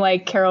seem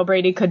like Carol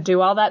Brady could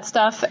do all that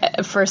stuff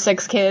for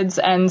 6 kids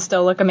and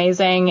still look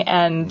amazing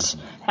and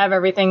have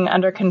everything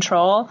under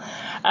control.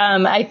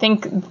 I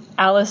think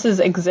Alice's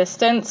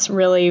existence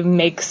really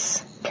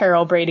makes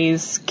Carol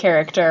Brady's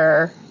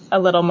character a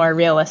little more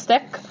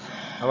realistic.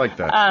 I like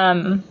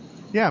that.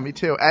 Yeah, me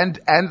too. And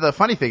the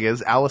funny thing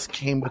is, Alice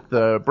came with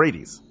the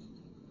Bradys.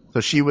 So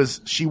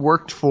she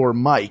worked for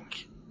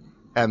Mike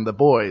and the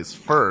boys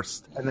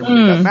first, and then when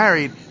they got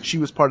married, she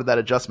was part of that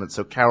adjustment.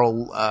 So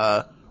Carol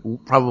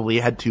probably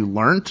had to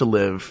learn to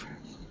live,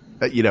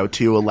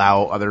 to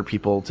allow other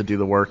people to do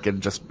the work and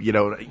just, you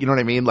know what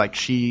I mean? Like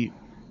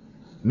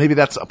maybe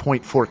that's a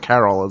point for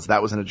Carol, as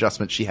that was an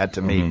adjustment she had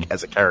to make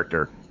as a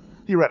character,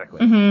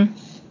 theoretically. Mm-hmm.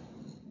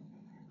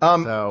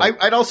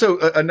 I'd also,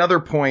 another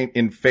point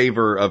in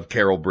favor of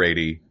Carol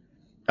Brady,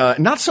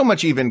 not so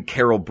much even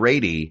Carol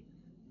Brady,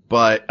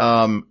 but,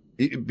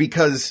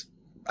 because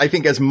I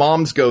think as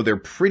moms go, they're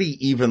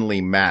pretty evenly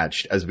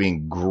matched as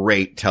being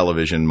great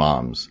television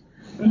moms.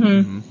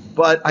 Mm-hmm.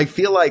 But I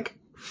feel like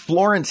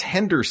Florence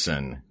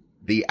Henderson,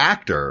 the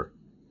actor,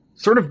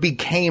 sort of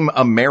became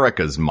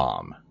America's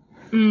mom.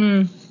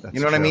 Mm. You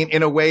know what I mean?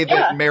 In a way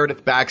that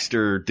Meredith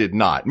Baxter did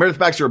not. Meredith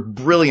Baxter, a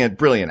brilliant,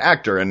 brilliant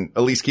actor, and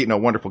Elise Keaton, a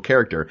wonderful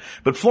character.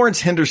 But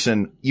Florence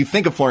Henderson, you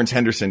think of Florence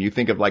Henderson, you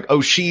think of like,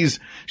 oh, she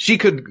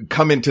could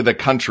come into the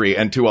country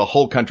and to a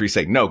whole country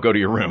say, no, go to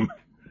your room.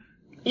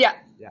 Yeah.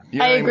 You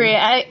know I agree.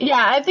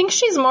 I think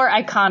she's more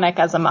iconic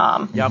as a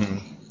mom. Yep.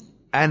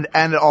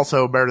 And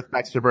also Meredith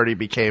Baxter Birdy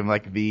became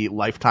like the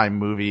Lifetime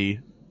movie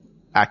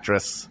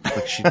actress.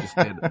 Like she just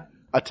did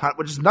a ton,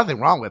 which is nothing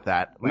wrong with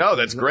that. Like, No,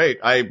 that's great.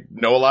 I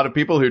know a lot of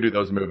people who do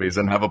those movies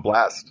and have a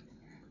blast.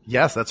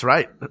 Yes, that's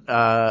right.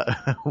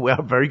 We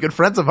have very good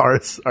friends of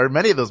ours are in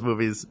many of those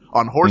movies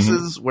on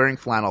horses wearing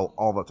flannel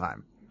all the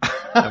time.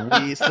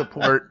 And we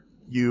support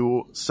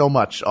you so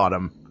much,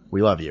 Autumn.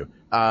 We love you.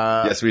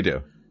 Yes, we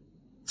do.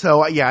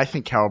 So, yeah, I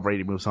think Carol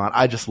Brady moves on.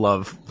 I just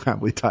love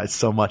Family Ties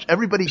so much.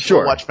 Everybody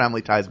go watch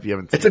Family Ties if you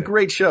haven't seen it. It's a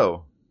great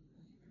show.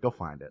 Go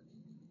find it.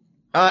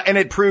 And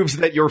it proves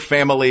that your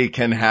family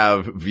can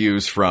have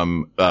views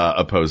from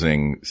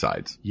opposing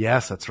sides.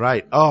 Yes, that's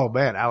right. Oh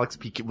man, Alex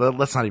P. Well,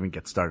 let's not even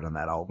get started on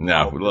that.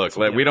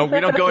 We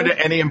don't go into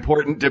any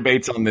important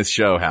debates on this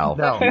show, Hal.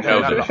 No.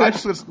 I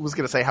just was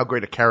going to say how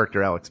great a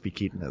character Alex P.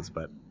 Keaton is,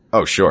 but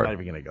oh sure, I'm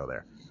not even going to go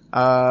there.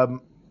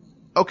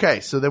 Okay,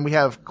 so then we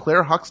have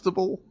Claire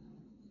Huxtable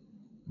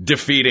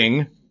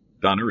defeating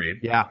Donna Reed.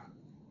 Yeah.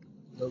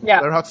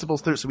 Claire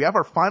Huxtable's through. So we have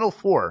our final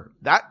four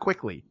that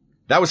quickly.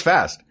 That was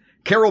fast.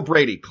 Carol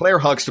Brady, Claire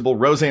Huxtable,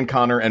 Roseanne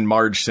Connor, and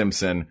Marge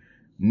Simpson.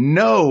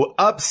 No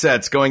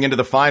upsets going into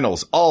the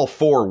finals. All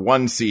 4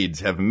 1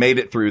 seeds have made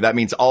it through. That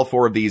means all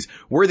 4 of these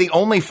were the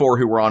only 4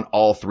 who were on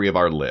all 3 of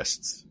our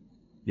lists.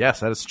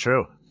 Yes, that is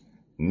true.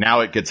 Now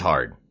it gets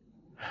hard.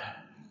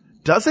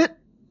 Does it?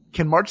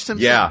 Can Marge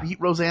Simpson beat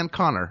Roseanne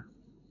Connor?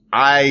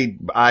 I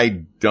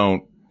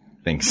don't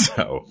think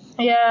so.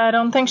 Yeah, I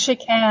don't think she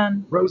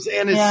can.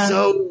 Roseanne is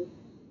so...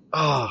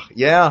 Oh,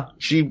 yeah.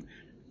 She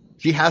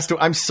has to.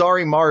 I'm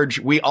sorry, Marge.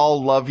 We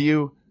all love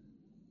you.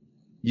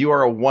 You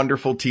are a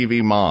wonderful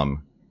TV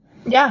mom.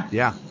 Yeah.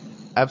 Yeah,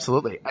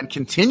 absolutely. And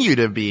continue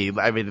to be.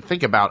 I mean,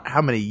 think about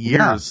how many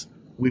years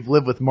we've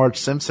lived with Marge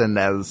Simpson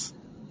as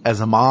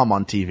a mom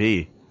on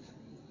TV.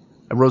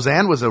 And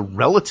Roseanne was a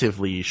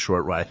relatively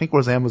short run. I think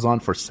Roseanne was on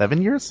for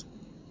 7 years.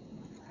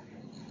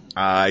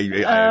 I'm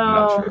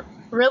not sure.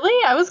 Really?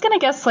 I was going to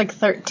guess like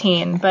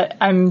 13, but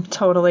I'm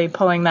totally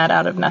pulling that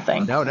out of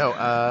nothing. No.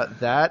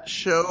 That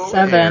show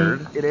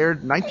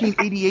aired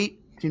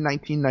 1988 to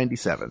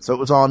 1997. So it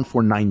was on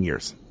for 9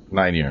 years.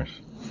 9 years.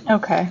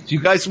 Okay. So you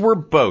guys were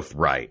both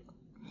right.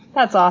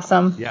 That's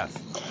awesome. Yes.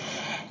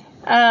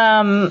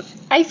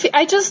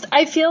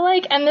 I feel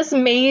like, and this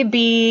may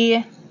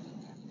be,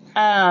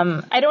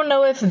 I don't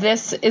know if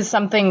this is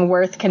something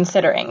worth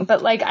considering,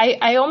 but like,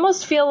 I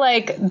almost feel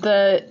like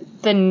the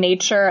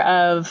nature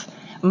of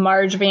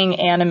Marge being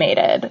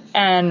animated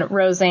and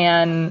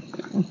Roseanne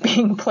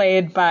being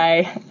played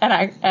by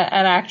an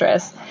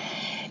actress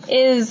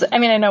is, I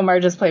mean, I know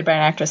Marge is played by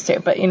an actress too,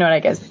 but you know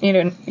what you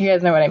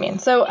guys know what I mean.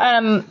 So,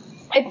 I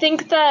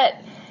think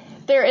that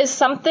there is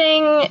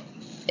something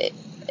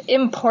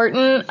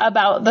important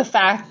about the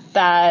fact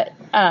that,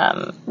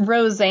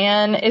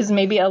 Roseanne is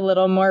maybe a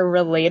little more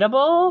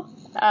relatable,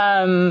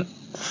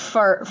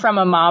 from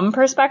a mom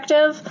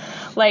perspective.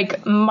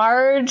 Like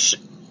Marge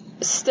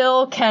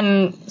still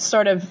can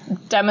sort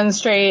of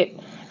demonstrate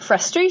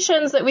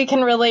frustrations that we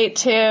can relate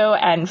to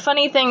and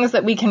funny things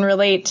that we can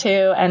relate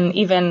to and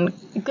even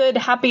good,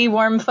 happy,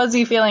 warm,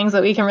 fuzzy feelings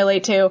that we can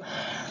relate to.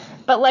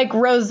 But like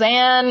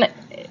Roseanne,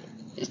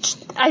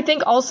 I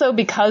think also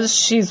because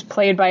she's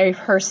played by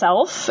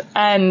herself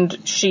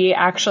and she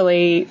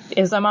actually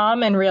is a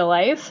mom in real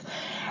life,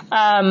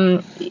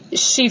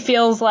 she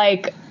feels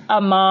like a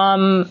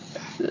mom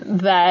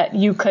that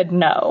you could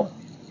know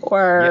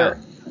or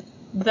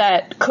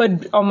that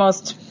could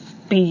almost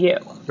be you.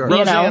 Sure.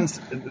 You know?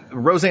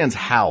 Roseanne's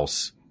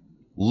house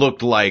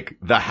looked like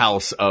the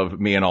house of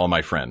me and all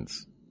my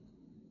friends.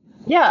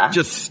 Yeah.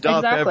 Just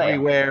stuff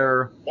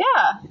everywhere. Yeah.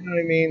 You know what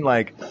I mean?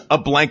 Like a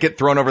blanket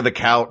thrown over the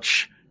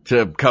couch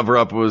to cover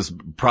up was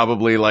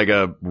probably like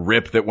a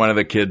rip that one of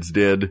the kids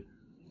did.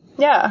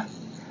 Yeah.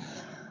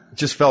 It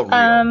just felt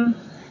real.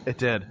 It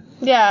did.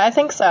 Yeah, I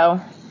think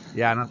so.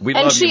 Yeah. We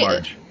love you,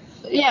 Marge.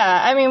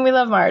 Yeah, I mean, we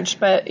love Marge,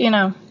 but you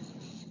know.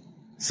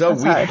 So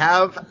we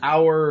have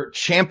our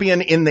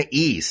champion in the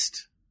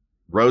East,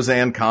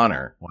 Roseanne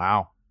Connor.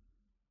 Wow.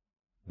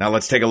 Now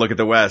let's take a look at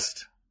the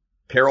West.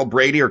 Carol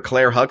Brady or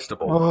Claire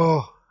Huxtable?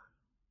 Oh.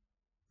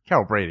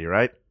 Carol Brady,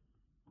 right?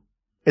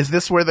 Is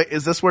this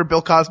where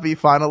Bill Cosby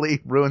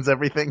finally ruins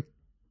everything?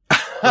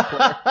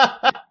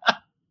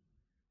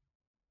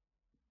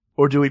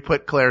 Or do we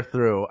put Claire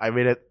through? I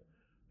mean,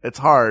 it's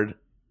hard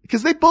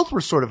because they both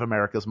were sort of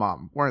America's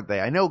mom, weren't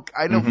they? I know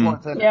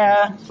Florence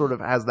Henry sort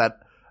of has that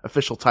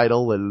official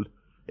title, and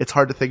it's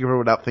hard to think of her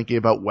without thinking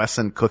about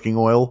Wesson cooking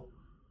oil.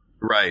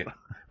 Right.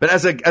 But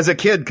as a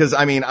kid, because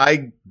I mean,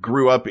 I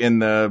grew up in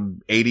the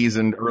 80s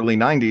and early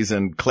 90s,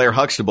 and Claire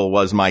Huxtable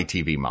was my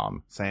TV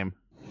mom. Same.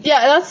 Yeah,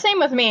 that's the same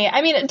with me.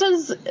 I mean, it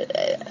does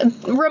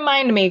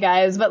remind me,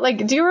 guys, but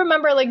like, do you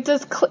remember, like,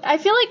 I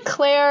feel like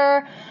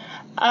Claire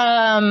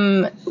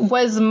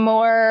was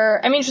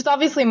more, I mean, she's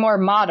obviously more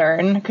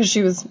modern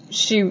because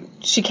she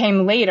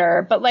came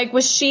later, but like,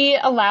 was she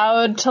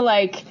allowed to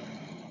like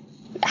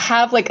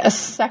have like a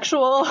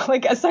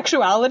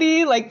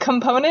sexuality like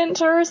component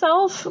to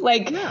herself?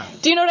 Like,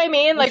 do you know what I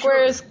mean? Like,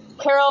 whereas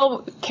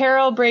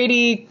Carol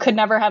Brady could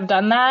never have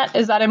done that.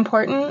 Is that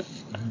important?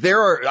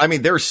 There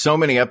are so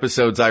many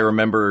episodes I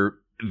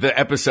remember the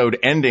episode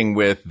ending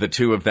with the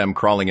two of them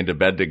crawling into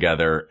bed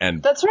together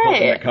and That's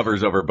pulling right. the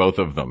covers over both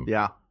of them.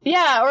 Yeah.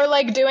 Yeah, or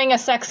like doing a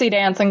sexy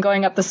dance and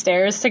going up the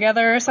stairs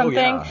together or something.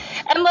 yeah.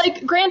 And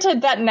like,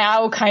 granted, that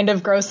now kind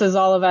of grosses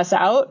all of us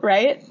out,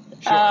 right?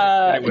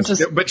 Sure.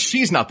 But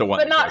she's not the one.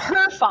 But not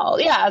her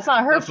fault. Yeah, it's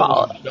not her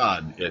fault.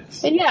 God,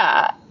 it's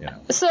Yeah.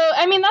 So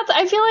I mean,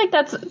 I feel like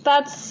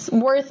that's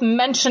worth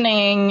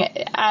mentioning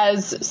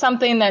as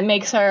something that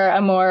makes her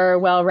a more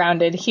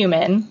well-rounded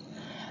human.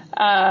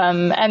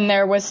 And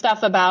there was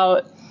stuff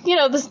about,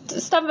 the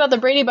stuff about the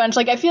Brady Bunch.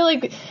 Like, I feel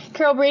like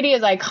Carol Brady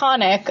is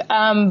iconic.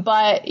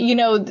 But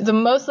the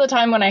most of the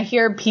time when I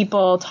hear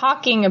people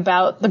talking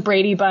about the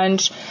Brady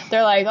Bunch,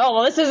 they're like, oh,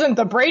 well, this isn't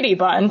the Brady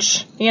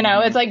Bunch.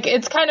 It's like,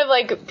 it's kind of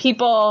like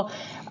people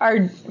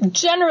are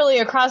generally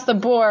across the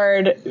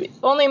board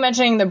only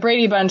mentioning the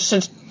Brady Bunch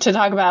to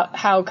talk about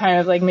how kind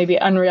of like maybe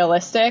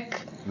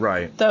unrealistic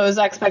right those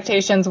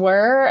expectations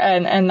were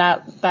and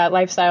that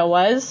lifestyle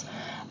was.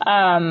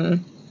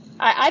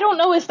 I don't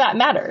know if that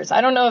matters.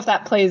 I don't know if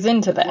that plays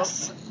into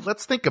this.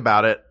 Let's think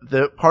about it.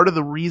 The part of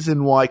the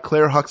reason why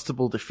Claire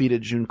Huxtable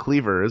defeated June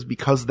Cleaver is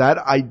because that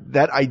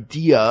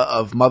idea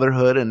of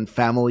motherhood and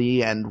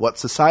family and what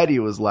society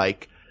was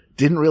like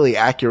didn't really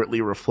accurately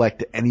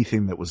reflect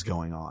anything that was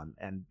going on.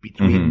 And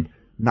between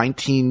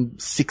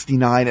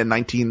 1969 and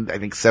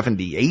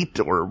 1978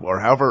 or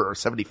however, or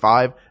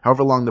 75,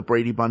 however long the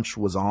Brady Bunch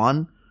was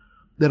on,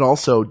 that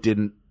also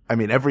didn't, I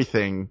mean,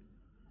 everything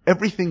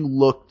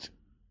looked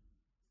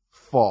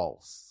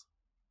false.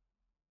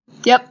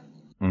 Yep.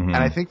 And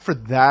I think for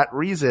that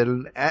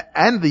reason,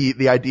 and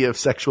the idea of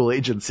sexual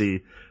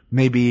agency,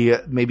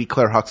 maybe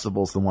Claire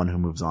Huxtable's the one who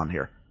moves on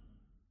here.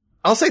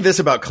 I'll say this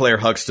about Claire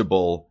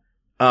Huxtable.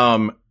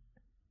 And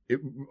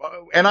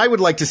I would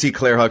like to see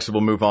Claire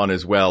Huxtable move on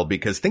as well,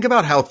 because think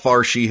about how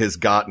far she has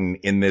gotten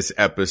in this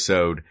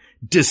episode,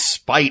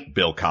 despite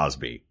Bill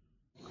Cosby.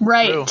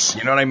 Right.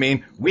 You know what I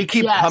mean? We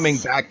keep coming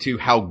back to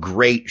how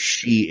great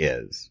she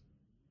is.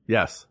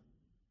 Yes.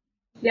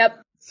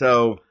 Yep.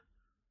 So,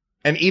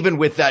 and even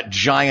with that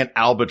giant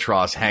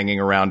albatross hanging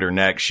around her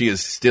neck, she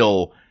has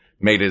still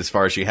made it as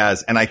far as she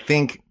has. And I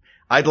think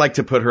I'd like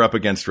to put her up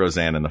against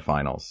Roseanne in the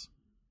finals.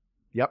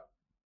 Yep.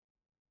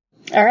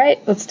 All right,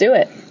 let's do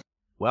it.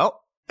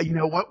 Well, you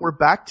know what? We're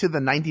back to the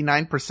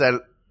 99%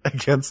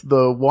 against the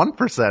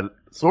 1%,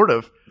 sort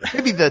of.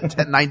 Maybe the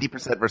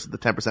 90% versus the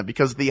 10%,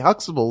 because the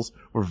Huxtables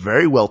were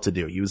very well to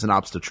do. He was an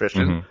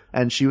obstetrician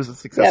and she was a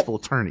successful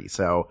attorney.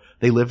 So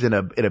they lived in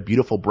a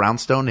beautiful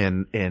brownstone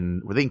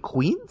were they in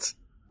Queens?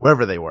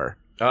 Wherever they were.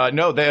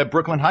 No, they had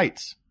Brooklyn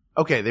Heights.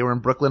 Okay. They were in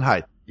Brooklyn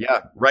Heights. Yeah.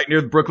 Right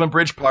near the Brooklyn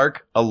Bridge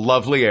Park. A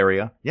lovely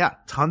area. Yeah.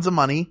 Tons of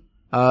money.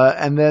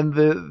 And then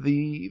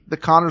the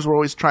Connors were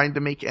always trying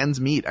to make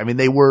ends meet. I mean,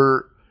 they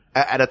were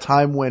at a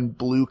time when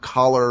blue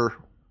collar,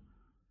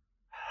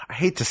 I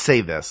hate to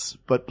say this,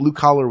 but blue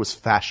collar was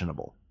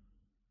fashionable.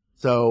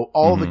 So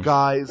all the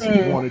guys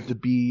wanted to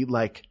be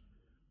like,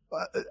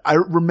 I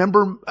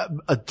remember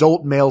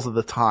adult males at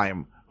the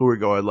time who were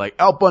going like,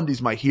 Al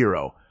Bundy's my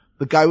hero.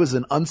 The guy was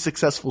an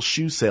unsuccessful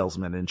shoe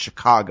salesman in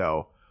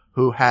Chicago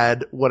who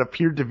had what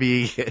appeared to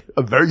be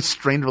a very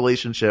strained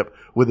relationship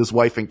with his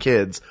wife and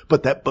kids,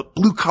 but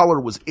blue collar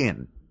was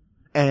in.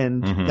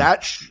 And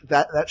that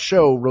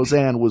show,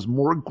 Roseanne, was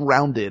more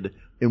grounded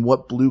in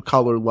what blue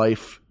collar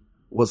life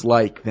was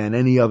like than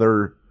any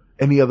other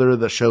of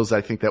the shows I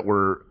think that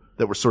were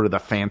sort of the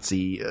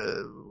fancy,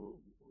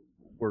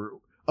 were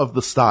of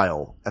the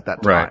style at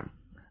that time. Right.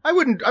 I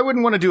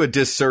wouldn't want to do a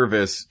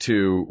disservice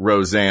to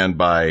Roseanne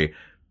by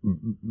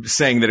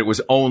saying that it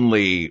was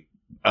only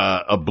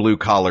a blue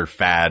collar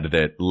fad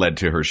that led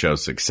to her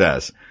show's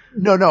success.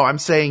 No, I'm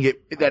saying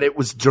that it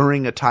was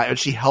during a time, and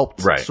she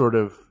helped sort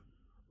of,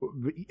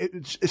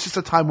 it's just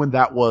a time when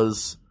that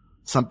was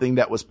something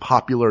that was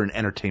popular in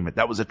entertainment.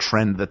 That was a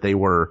trend that they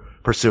were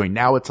pursuing.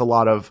 Now it's a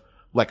lot of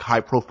like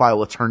high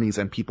profile attorneys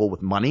and people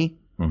with money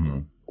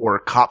or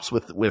cops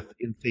with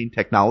insane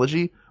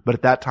technology. But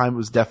at that time it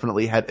was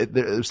definitely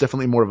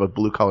more of a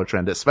blue collar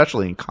trend,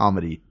 especially in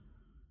comedy.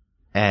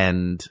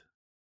 And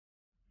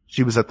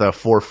she was at the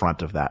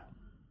forefront of that.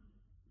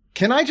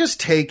 Can I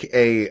just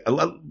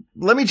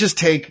let me just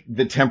take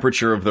the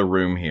temperature of the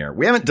room here.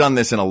 We haven't done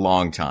this in a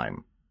long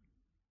time.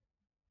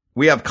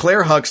 We have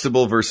Claire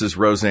Huxtable versus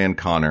Roseanne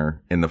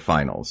Connor in the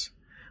finals.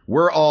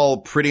 We're all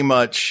pretty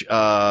much,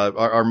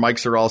 our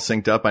mics are all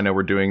synced up. I know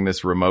we're doing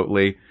this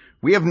remotely.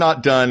 We have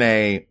not done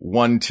a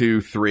 1,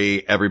 2,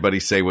 3, everybody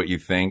say what you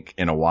think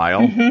in a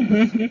while.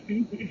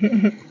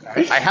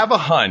 I have a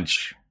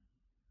hunch,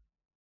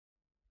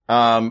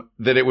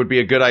 that it would be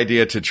a good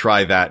idea to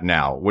try that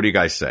now. What do you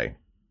guys say?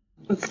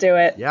 Let's do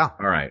it. Yeah.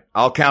 All right.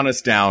 I'll count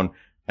us down,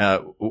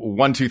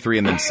 1, 2, 3,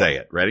 and then say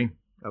it. Ready?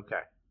 Okay.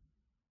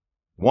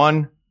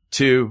 1,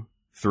 2,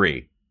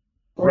 3.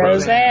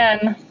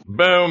 Roseanne.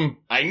 Boom.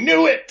 I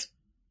knew it.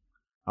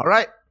 All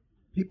right.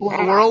 People of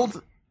the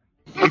world,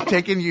 we've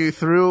taken you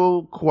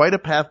through quite a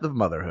path of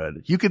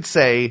motherhood. You could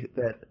say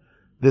that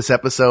this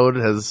episode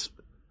has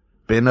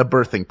been a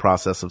birthing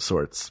process of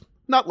sorts.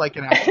 Not like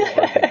an actual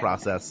birthing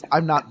process.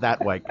 I'm not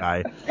that white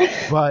guy,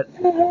 but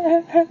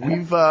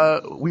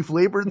we've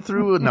labored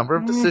through a number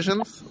of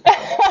decisions.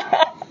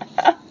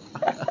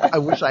 I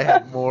wish I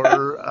had more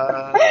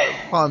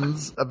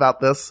puns about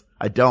this.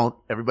 I don't.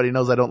 Everybody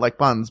knows I don't like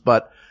puns,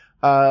 but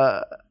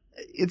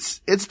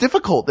it's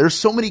difficult. There's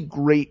so many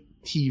great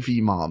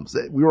TV moms.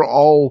 We were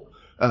all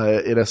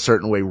in a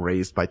certain way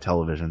raised by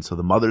television, so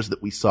the mothers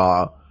that we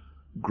saw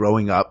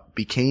growing up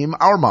became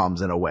our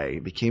moms in a way,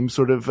 became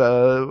sort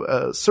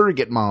of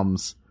surrogate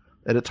moms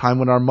at a time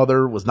when our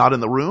mother was not in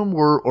the room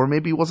or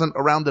maybe wasn't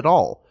around at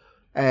all.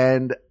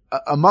 And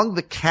among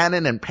the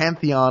canon and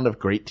pantheon of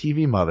great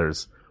TV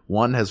mothers,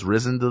 one has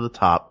risen to the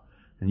top,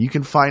 and you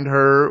can find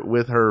her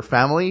with her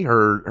family,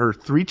 her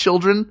 3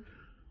 children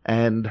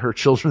and her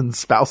children's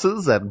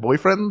spouses and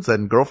boyfriends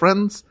and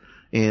girlfriends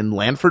in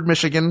Lanford,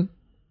 Michigan.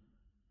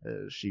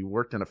 She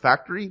worked in a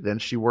factory, then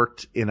she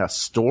worked in a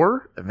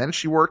store, and then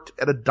she worked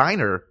at a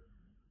diner.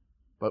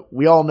 But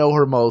we all know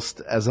her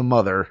most as a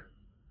mother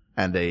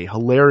and a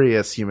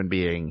hilarious human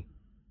being.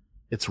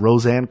 It's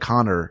Roseanne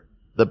Connor,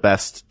 the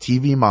best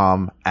TV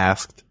mom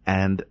asked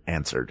and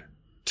answered.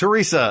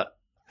 Theresa,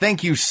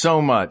 thank you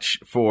so much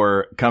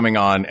for coming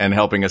on and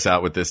helping us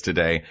out with this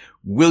today.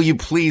 Will you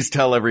please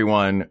tell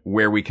everyone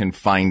where we can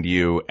find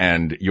you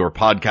and your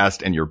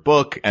podcast and your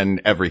book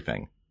and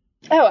everything?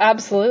 Oh,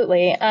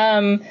 absolutely.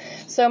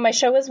 So my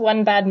show is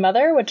One Bad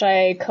Mother, which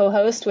I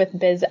co-host with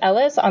Biz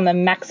Ellis on the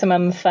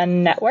Maximum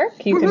Fun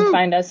Network. You can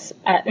find us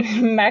at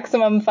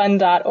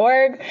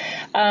MaximumFun.org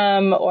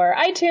or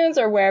iTunes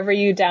or wherever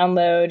you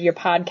download your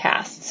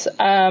podcasts.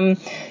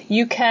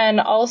 You can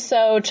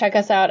also check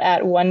us out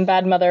at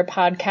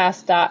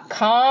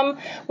onebadmotherpodcast.com,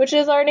 which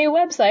is our new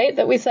website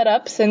that we set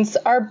up since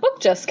our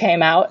book just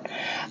came out.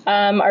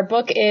 Our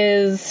book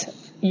is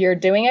You're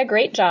Doing a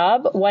Great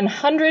Job,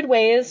 100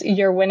 Ways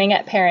You're Winning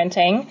at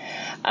Parenting.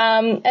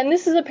 And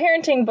this is a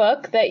parenting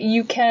book that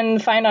you can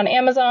find on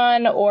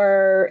Amazon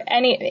or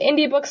any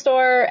indie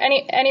bookstore,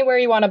 anywhere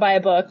you want to buy a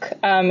book.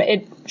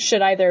 It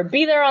should either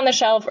be there on the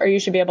shelf or you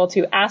should be able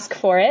to ask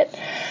for it.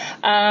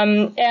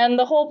 And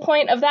the whole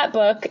point of that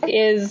book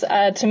is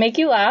to make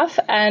you laugh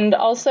and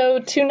also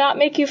to not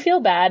make you feel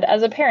bad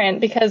as a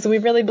parent, because we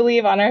really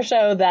believe on our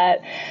show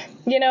that,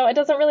 you know, it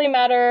doesn't really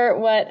matter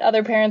what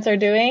other parents are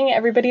doing.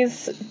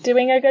 Everybody's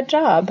doing a good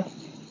job.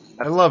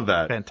 I love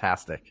that.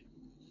 Fantastic.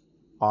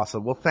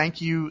 Awesome. Well,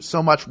 thank you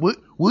so much.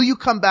 Will you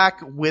come back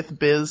with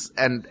Biz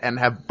and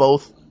have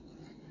both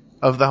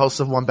of the hosts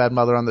of One Bad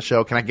Mother on the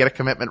show? Can I get a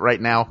commitment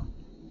right now?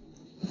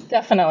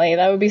 Definitely.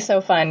 That would be so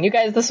fun. You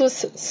guys, this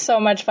was so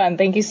much fun.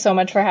 Thank you so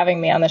much for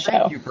having me on the show.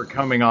 Thank you for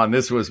coming on.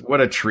 This was,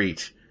 what a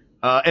treat.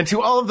 And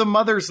to all of the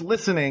mothers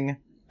listening,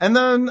 and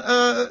then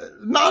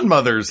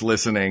non-mothers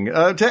listening,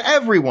 to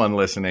everyone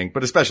listening,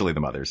 but especially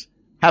the mothers,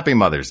 Happy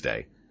Mother's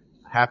Day.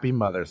 Happy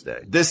Mother's Day.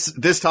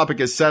 This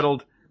topic is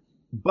settled,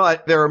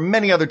 but there are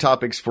many other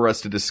topics for us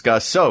to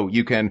discuss. So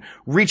you can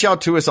reach out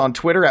to us on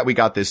Twitter at We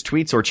Got This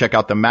Tweets, or check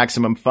out the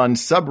Maximum Fun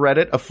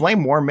subreddit. A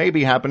flame war may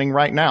be happening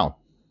right now.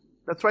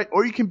 That's right.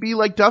 Or you can be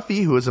like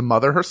Duffy, who is a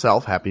mother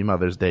herself. Happy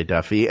Mother's Day,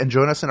 Duffy. And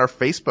join us in our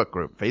Facebook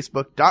group,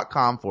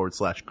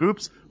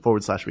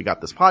 facebook.com/groups/We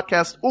Got This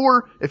Podcast.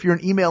 Or if you're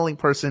an emailing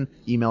person,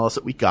 email us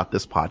at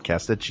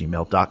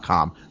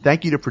wegotThisPodcast@gmail.com.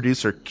 Thank you to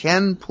producer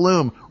Ken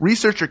Plume,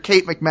 researcher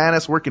Kate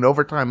McManus working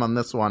overtime on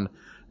this one,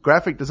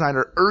 graphic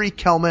designer Uri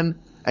Kelman,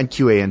 and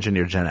QA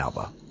engineer Jen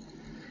Alba.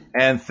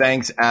 And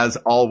thanks, as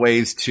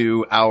always,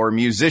 to our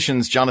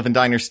musicians, Jonathan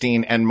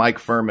Dinerstein and Mike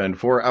Furman,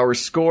 for our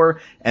score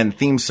and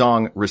theme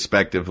song,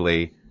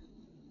 respectively.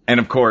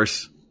 And, of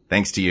course,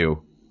 thanks to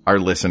you, our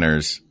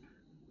listeners.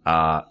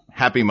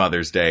 Happy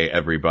Mother's Day,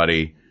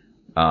 everybody.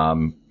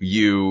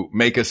 You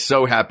make us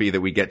so happy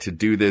that we get to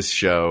do this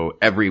show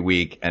every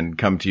week and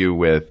come to you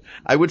with,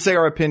 I would say,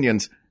 our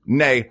opinions,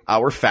 nay,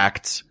 our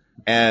facts,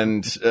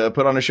 and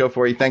put on a show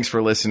for you. Thanks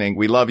for listening.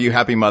 We love you.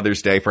 Happy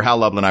Mother's Day. For Hal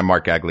Lublin, I'm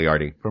Mark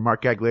Gagliardi. For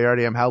Mark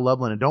Gagliardi, I'm Hal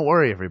Lublin. And don't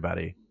worry,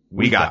 everybody.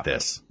 We got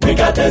this. We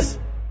got this.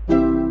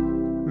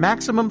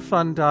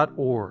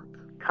 MaximumFun.org.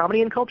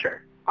 Comedy and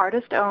culture.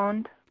 Artist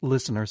owned.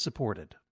 Listener supported.